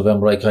since last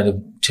November. I kind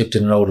of tipped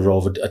in and out of it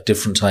over at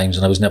different times,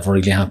 and I was never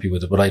really happy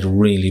with it. But I had a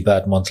really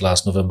bad month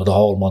last November. The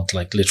whole month,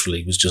 like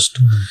literally, was just.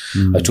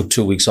 I took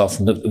 2 weeks off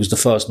from it was the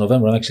 1st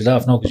November. I'm actually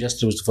laughing now because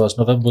yesterday was the 1st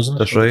November, wasn't it?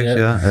 That's right.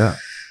 Yeah.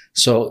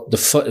 So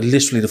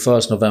literally the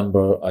 1st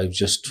November, I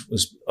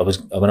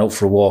went out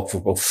for a walk for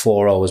about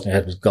 4 hours. My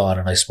head was gone,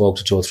 and I spoke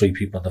to 2 or 3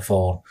 people on the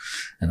phone.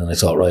 And then I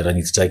thought, right, I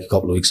need to take a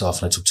couple of weeks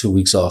off. And I took 2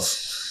 weeks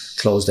off,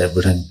 closed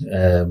everything.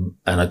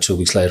 And 2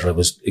 weeks later, I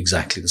was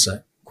exactly the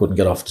same. Couldn't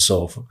get off the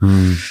sofa.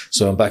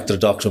 So I went back to the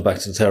doctor, back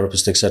to the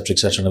therapist, etc.,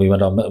 etc. And we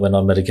went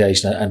on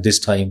medication. And this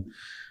time,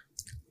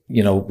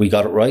 you know, we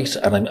got it right,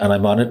 and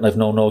I'm on it, and I've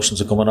no notions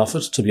of coming off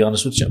it, to be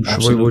honest with you.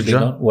 Absolutely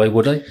not. Why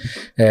would I?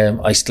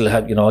 I still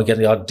have, you know, I get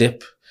the odd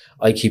dip.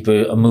 I keep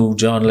a mood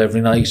journal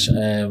every night,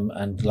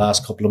 and the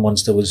last couple of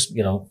months there was,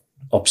 you know,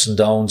 ups and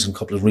downs and a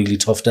couple of really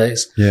tough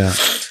days. Yeah.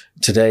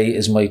 Today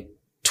is my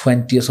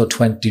 20th or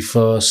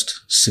 21st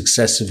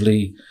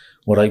successively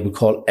what I would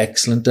call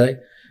excellent day.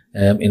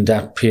 In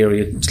that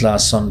period,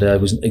 last Sunday, I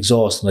was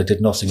exhausted and I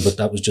did nothing, but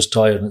that was just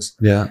tiredness.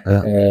 Yeah.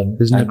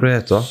 Isn't it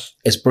great though?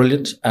 It's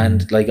brilliant.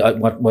 And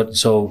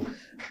so,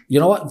 you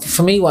know what,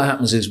 for me, what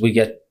happens is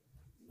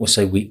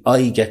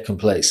I get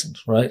complacent,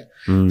 right?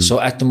 So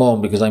at the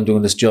moment, because I'm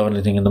doing this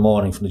journaling thing in the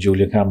morning from the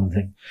Julia Cameron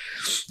thing,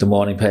 the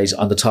morning page,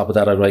 on the top of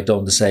that, I write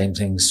down the same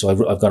things. So I've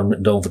got them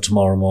written down for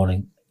tomorrow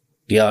morning.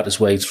 The Artist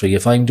Way 3.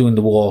 If I'm doing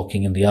the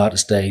walking and the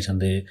artist date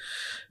and the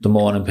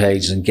morning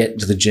pages and getting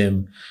to the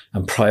gym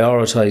and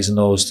prioritizing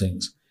those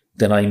things,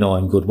 then I know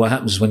I'm good. What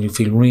happens is when I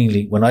feel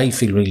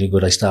really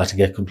good, I start to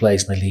get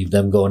complacent. I leave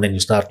them go, and then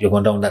you're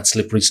going down that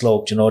slippery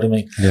slope. Do you know what I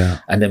mean? Yeah.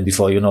 And then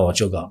before you know it,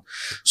 you're gone.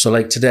 So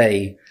like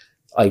today,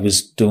 I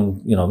was doing,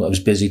 you know, I was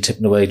busy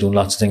tipping away, doing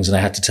lots of things, and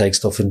I had to take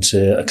stuff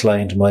into a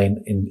client of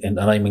mine and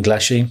I'm in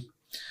Glasheen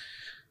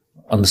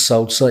on the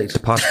south side. The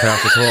posh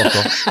part of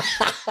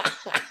Tolka.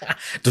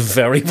 The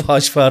very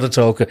posh part of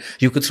Tolka.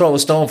 You could throw a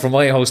stone from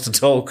my house to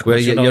Tolka. Well,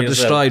 you're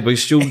destroyed by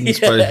students.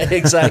 Yeah,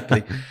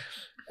 exactly.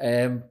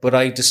 But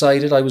I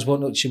decided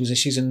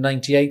she's in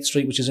 98th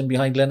Street, which is in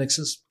behind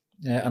Lennox's.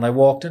 And I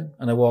walked in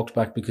and I walked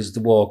back because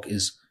the walk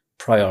is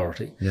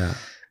priority. Yeah.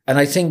 And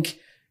I think,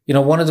 you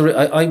know, one of the,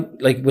 I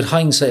like with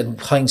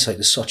hindsight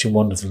is such a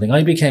wonderful thing.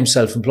 I became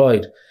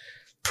self-employed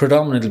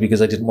predominantly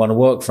because I didn't want to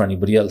work for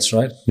anybody else,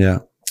 right? Yeah.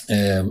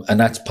 And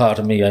that's part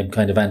of me. I'm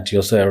kind of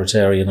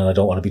anti-authoritarian and I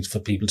don't want to be for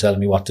people telling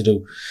me what to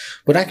do.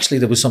 But actually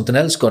there was something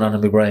else going on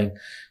in my brain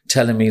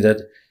telling me that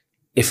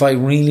if I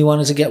really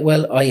wanted to get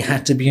well, I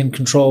had to be in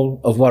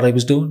control of what I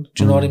was doing.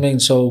 Do you know what I mean?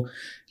 So,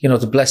 you know,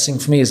 the blessing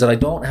for me is that I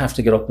don't have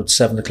to get up at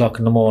 7 o'clock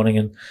in the morning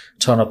and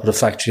turn up at a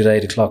factory at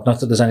 8 o'clock. Not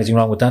that there's anything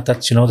wrong with that.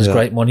 That's, you know, there's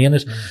great money in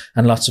it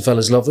and lots of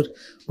fellas love it.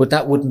 But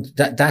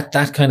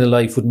that kind of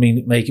life would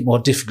make it more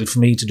difficult for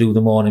me to do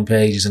the morning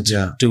pages and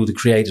to do the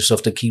creative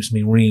stuff that keeps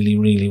me really,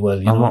 really well.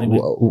 You know what I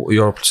mean?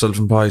 You're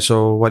self-employed,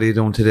 so what are you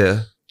doing today?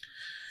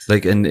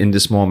 Like in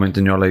this moment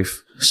in your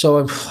life?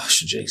 So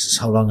Jesus,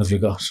 how long have you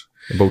got?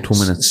 About 2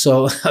 minutes.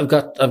 So I've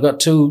got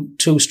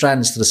two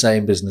strands to the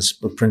same business,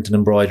 a print and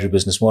embroidery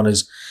business. One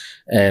is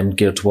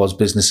geared towards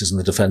businesses in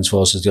the Defence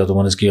Forces. The other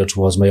one is geared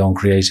towards my own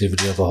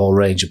creativity. I have a whole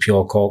range of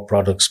pure cork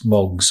products,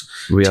 mugs,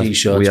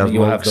 T-shirts. We have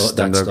mugs,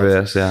 that stuff.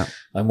 Great, yeah.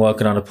 I'm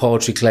working on a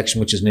poetry collection,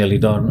 which is nearly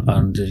done.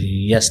 And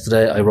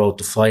yesterday I wrote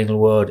the final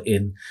word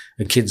in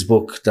a kid's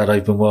book that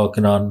I've been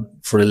working on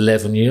for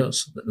 11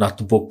 years. Not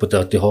the book, but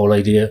the whole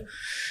idea.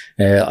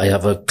 I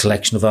have a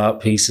collection of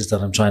art pieces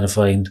that I'm trying to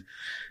find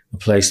a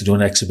place to do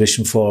an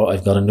exhibition for.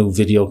 I've got a new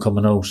video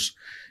coming out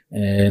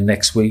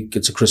next week.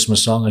 It's a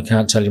Christmas song. I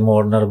can't tell you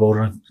more than that about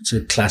it. It's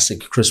a classic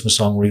Christmas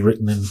song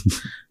rewritten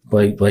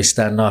by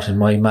Stan Knott in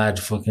my mad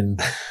fucking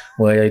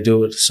way I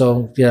do it.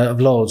 So yeah,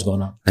 I've loads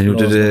going on. And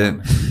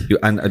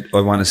and I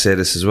want to say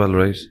this as well,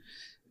 right?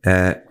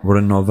 We're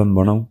in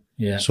November now.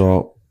 Yeah.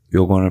 So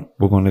we're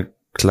going to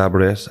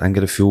collaborate and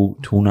get a few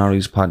Two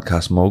Norries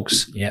podcast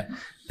mugs. Yeah.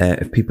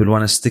 if people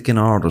want to stick in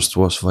orders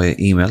to us via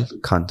email,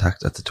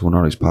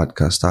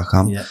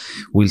 contact@thetwonorrispodcast.com. Yeah.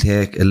 We'll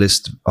take a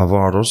list of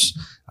orders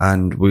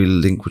and we'll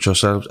link with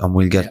yourselves and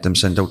we'll get them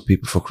sent out to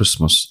people for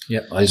Christmas.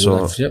 Yeah, I do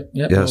So, that. Yep,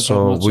 yeah, no so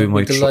problem we whatsoever.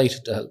 might We're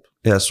delighted to help.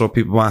 Yeah, so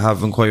people want to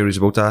have inquiries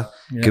about that,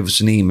 give us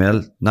an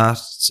email, not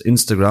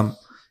Instagram,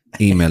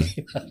 email.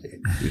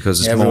 Because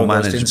it's more Everyone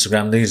goes to manageable.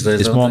 Instagram these days.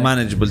 It's don't more they?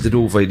 manageable to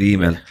do via the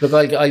email. Look,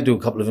 I'll do a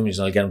couple of images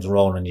and I'll get them to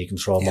Ronan and you can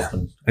throw them up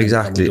and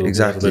Exactly, and we'll have a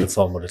exactly. bit of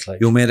fun with it. Like.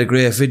 You made a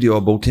great video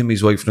about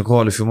Timmy's wife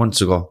Nicole a few months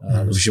ago.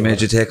 She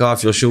made you take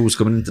off your shoes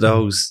coming into the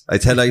house. I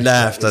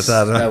laughed at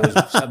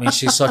that. I mean,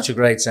 she's such a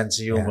great sense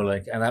of humour,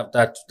 like, and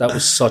that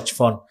was such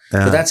fun.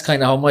 But that's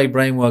kind of how my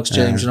brain works,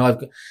 James. You know,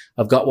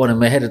 I've got one in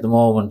my head at the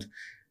moment,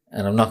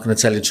 and I'm not going to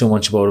tell you too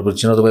much about it.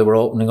 But you know, the way we're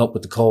opening up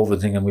with the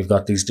COVID thing, and we've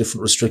got these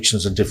different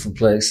restrictions in different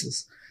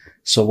places.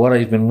 So what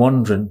I've been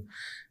wondering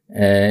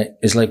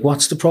is like,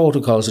 what's the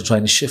protocols of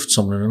trying to shift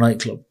someone in a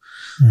nightclub?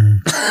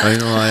 I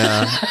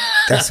know,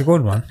 That's a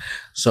good one.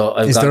 So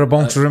Is there a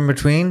bunker in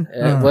between?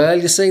 Well,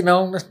 you see,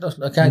 no,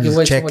 I can't give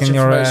away too much checking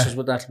your, information,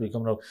 but that'll be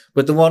coming out.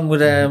 But the one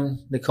with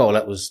Nicole,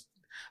 that was,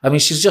 I mean,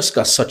 she's just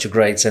got such a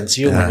great sense of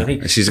humour. Yeah, I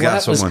mean, she's what got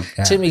happened was, someone.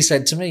 Timmy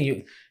said to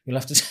me, you'll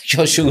have to take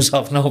your shoes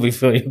off now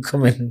before you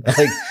come in.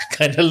 I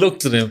kind of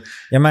looked at him.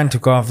 Your man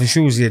took off his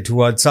shoes, he had two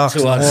odd socks.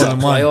 Too odd and more socks.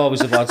 than one. I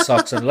always have odd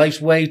socks, and life's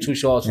way too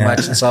short for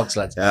matching socks,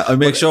 lads. yeah. I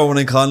make sure when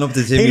I call up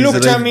to Timmy, He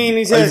looked at me and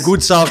he I says- have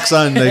good socks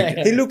on. Like,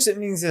 He looks at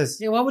me and says,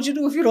 Yeah, what would you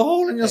do if you had a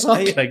hole in your sock?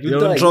 Like, you'd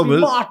You're in die. trouble. You'd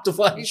be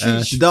mortified.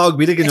 the dog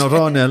be licking your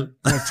toenail.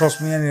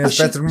 trust me, anyway, it's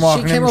She- better than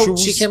walking in with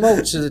shoes. She came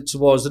out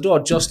towards the door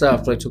just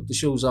after I took the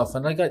shoes off,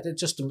 and I got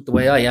just the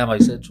way I am. I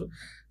said,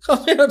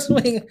 "Come here to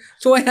me."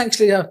 So I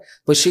actually have,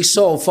 but she's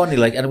so funny,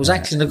 like, and it was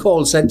actually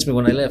Nicole said to me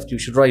when I left, "You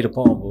should write a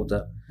poem about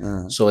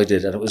that." So I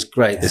did, and it was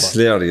great. It's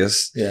fun.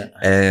 hilarious.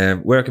 Yeah.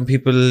 Where can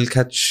people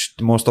catch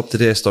the most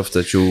up-to-date stuff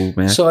that you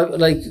make? So,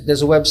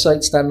 there's a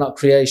website,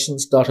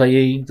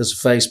 standupcreations.ie. There's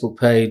a Facebook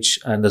page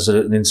and there's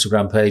an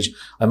Instagram page.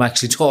 I'm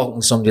actually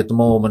talking to somebody at the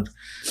moment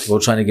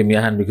about trying to give me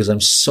a hand because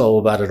I'm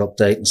so bad at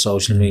updating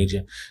social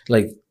media.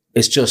 Like,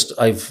 it's just,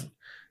 I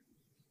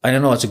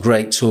don't know, it's a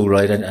great tool,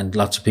 right? And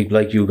lots of people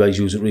like you guys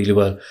use it really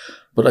well.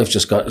 But I've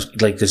just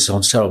got, like, this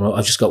sounds terrible,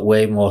 I've just got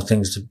way more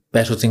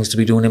better things to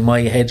be doing in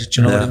my head. Do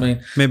you know what I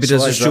mean? Maybe So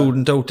there's a I've got-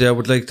 student out there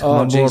would like to come Oh,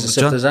 on board Jesus, with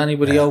if you. there's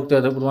anybody out there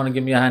that would want to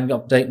give me a hand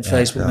updating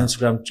Facebook and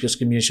Instagram, just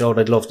give me a shout.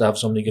 I'd love to have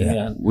somebody give me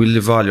a hand. We'll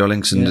leave all your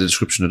links in the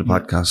description of the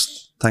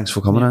podcast. Thanks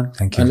for coming on.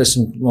 Thank you. And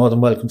listen, more than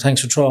welcome.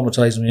 Thanks for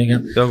traumatising me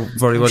again. You're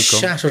very welcome.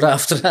 Shattered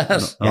after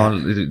that.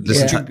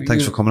 Listen,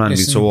 thanks for coming on and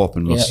being so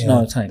open with us.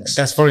 No, thanks.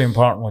 That's very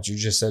important what you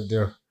just said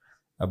there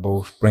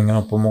about bringing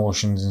up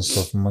emotions and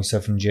stuff. And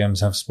myself and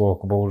James have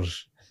spoke about it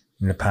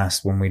in the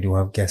past when we do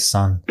have guests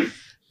on.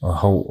 Or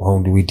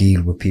how do we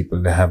deal with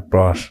people that have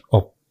brought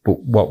up? But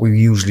what we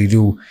usually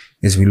do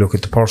is we look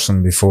at the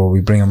person before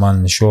we bring them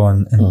on the show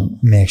and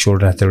make sure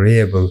that they're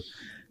able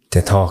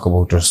to talk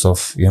about their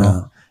stuff, you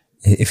know.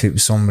 If it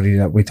was somebody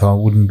that we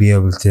thought wouldn't be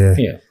able to.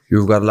 Yeah.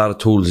 You've got a lot of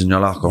tools in your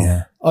locker.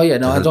 Yeah. Oh yeah,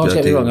 no, don't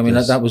get me wrong. I mean,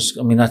 Yes.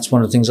 that's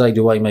one of the things I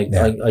do.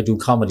 I do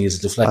comedy as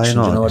a deflection.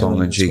 I know, you know what I tongue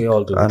mean? in cheek. We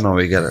all do. I know,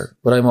 we get it.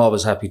 But I'm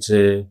always happy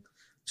to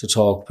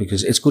talk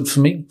because it's good for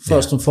me,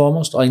 first and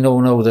foremost. I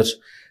know now that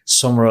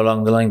somewhere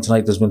along the line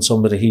tonight there's been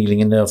some bit of healing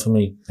in there for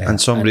me.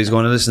 And somebody's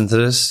going to listen to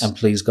this And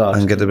please God.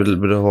 and get a little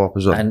bit of hope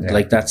as well. And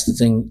like, that's the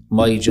thing,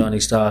 my journey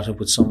started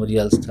with somebody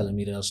else telling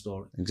me their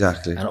story.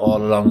 Exactly. And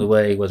all along the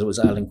way, whether it was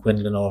Alan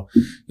Quinlan or,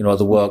 you know,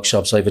 the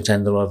workshops I've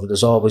attended, or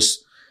there's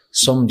always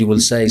somebody will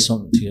say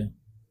something to you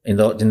in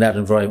that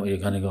environment where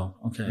you kind of go,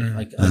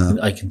 okay,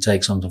 I can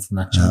take something from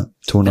that. Yeah.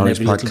 Two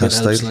Knowledge every little bit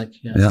podcast helps, style. like,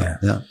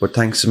 yeah. But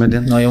thanks a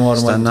million. No, you're more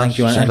than welcome. Stand up. Thank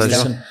you. It's a And pleasure.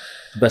 listen,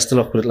 best of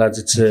luck with it, lads.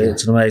 It's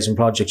an amazing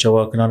project you're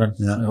working on,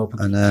 and I hope it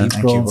keeps thank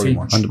growing you for very you.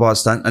 much. On the ball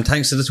stand. And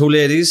thanks to the two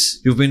ladies.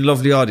 You've been a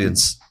lovely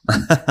audience.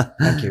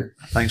 Thank you.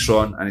 Thanks,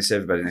 Ron. And I see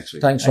everybody next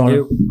week. Thanks, Thank Ron.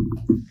 you.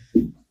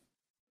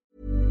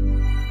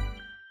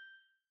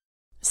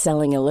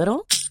 Selling a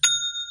little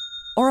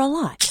or a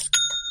lot?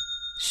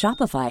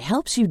 Shopify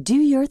helps you do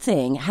your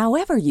thing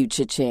however you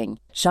cha-ching.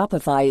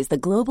 Shopify is the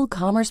global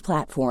commerce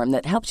platform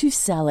that helps you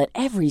sell at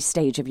every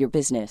stage of your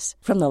business.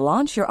 From the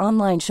launch your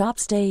online shop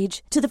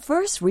stage to the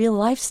first real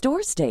life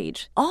store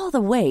stage, all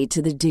the way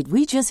to the did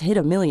we just hit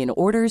a million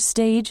orders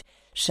stage.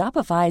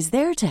 Shopify is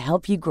there to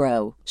help you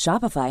grow.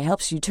 Shopify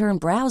helps you turn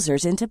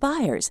browsers into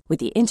buyers with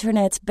the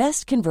internet's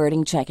best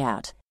converting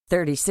checkout.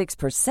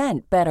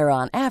 36% better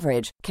on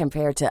average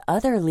compared to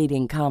other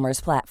leading commerce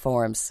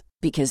platforms.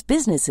 Because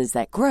businesses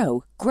that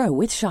grow, grow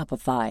with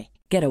Shopify.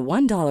 Get a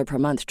 $1 per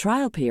month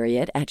trial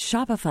period at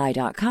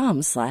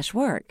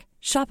shopify.com/work.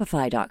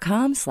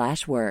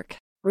 Shopify.com/work.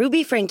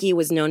 Ruby Frankie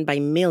was known by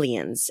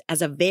millions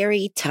as a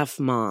very tough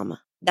mom.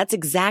 That's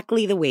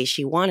exactly the way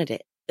she wanted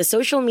it. The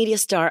social media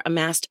star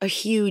amassed a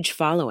huge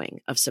following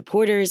of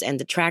supporters and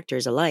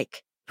detractors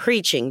alike,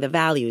 preaching the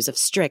values of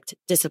strict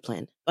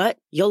discipline. But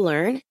you'll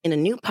learn in a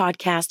new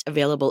podcast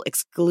available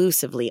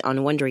exclusively on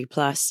Wondery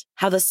Plus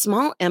how the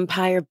small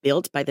empire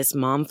built by this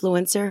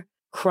momfluencer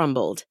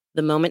crumbled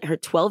the moment her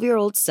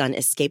 12-year-old son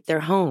escaped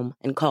their home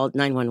and called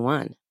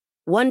 911.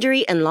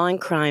 Wondery and Law and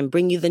Crime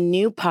bring you the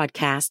new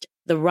podcast,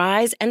 The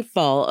Rise and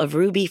Fall of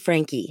Ruby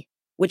Franke,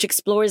 which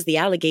explores the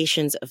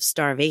allegations of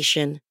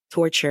starvation,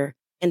 torture,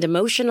 and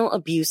emotional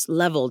abuse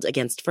leveled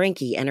against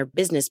Franke and her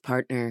business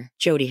partner,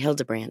 Jody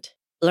Hildebrandt.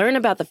 Learn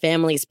about the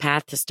family's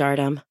path to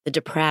stardom, the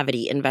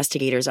depravity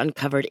investigators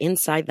uncovered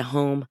inside the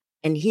home,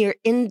 and hear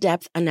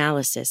in-depth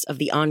analysis of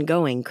the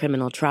ongoing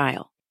criminal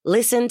trial.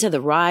 Listen to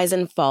The Rise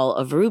and Fall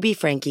of Ruby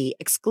Franke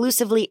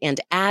exclusively and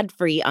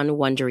ad-free on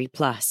Wondery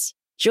Plus.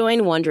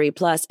 Join Wondery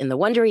Plus in the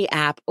Wondery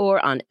app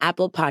or on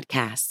Apple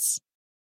Podcasts.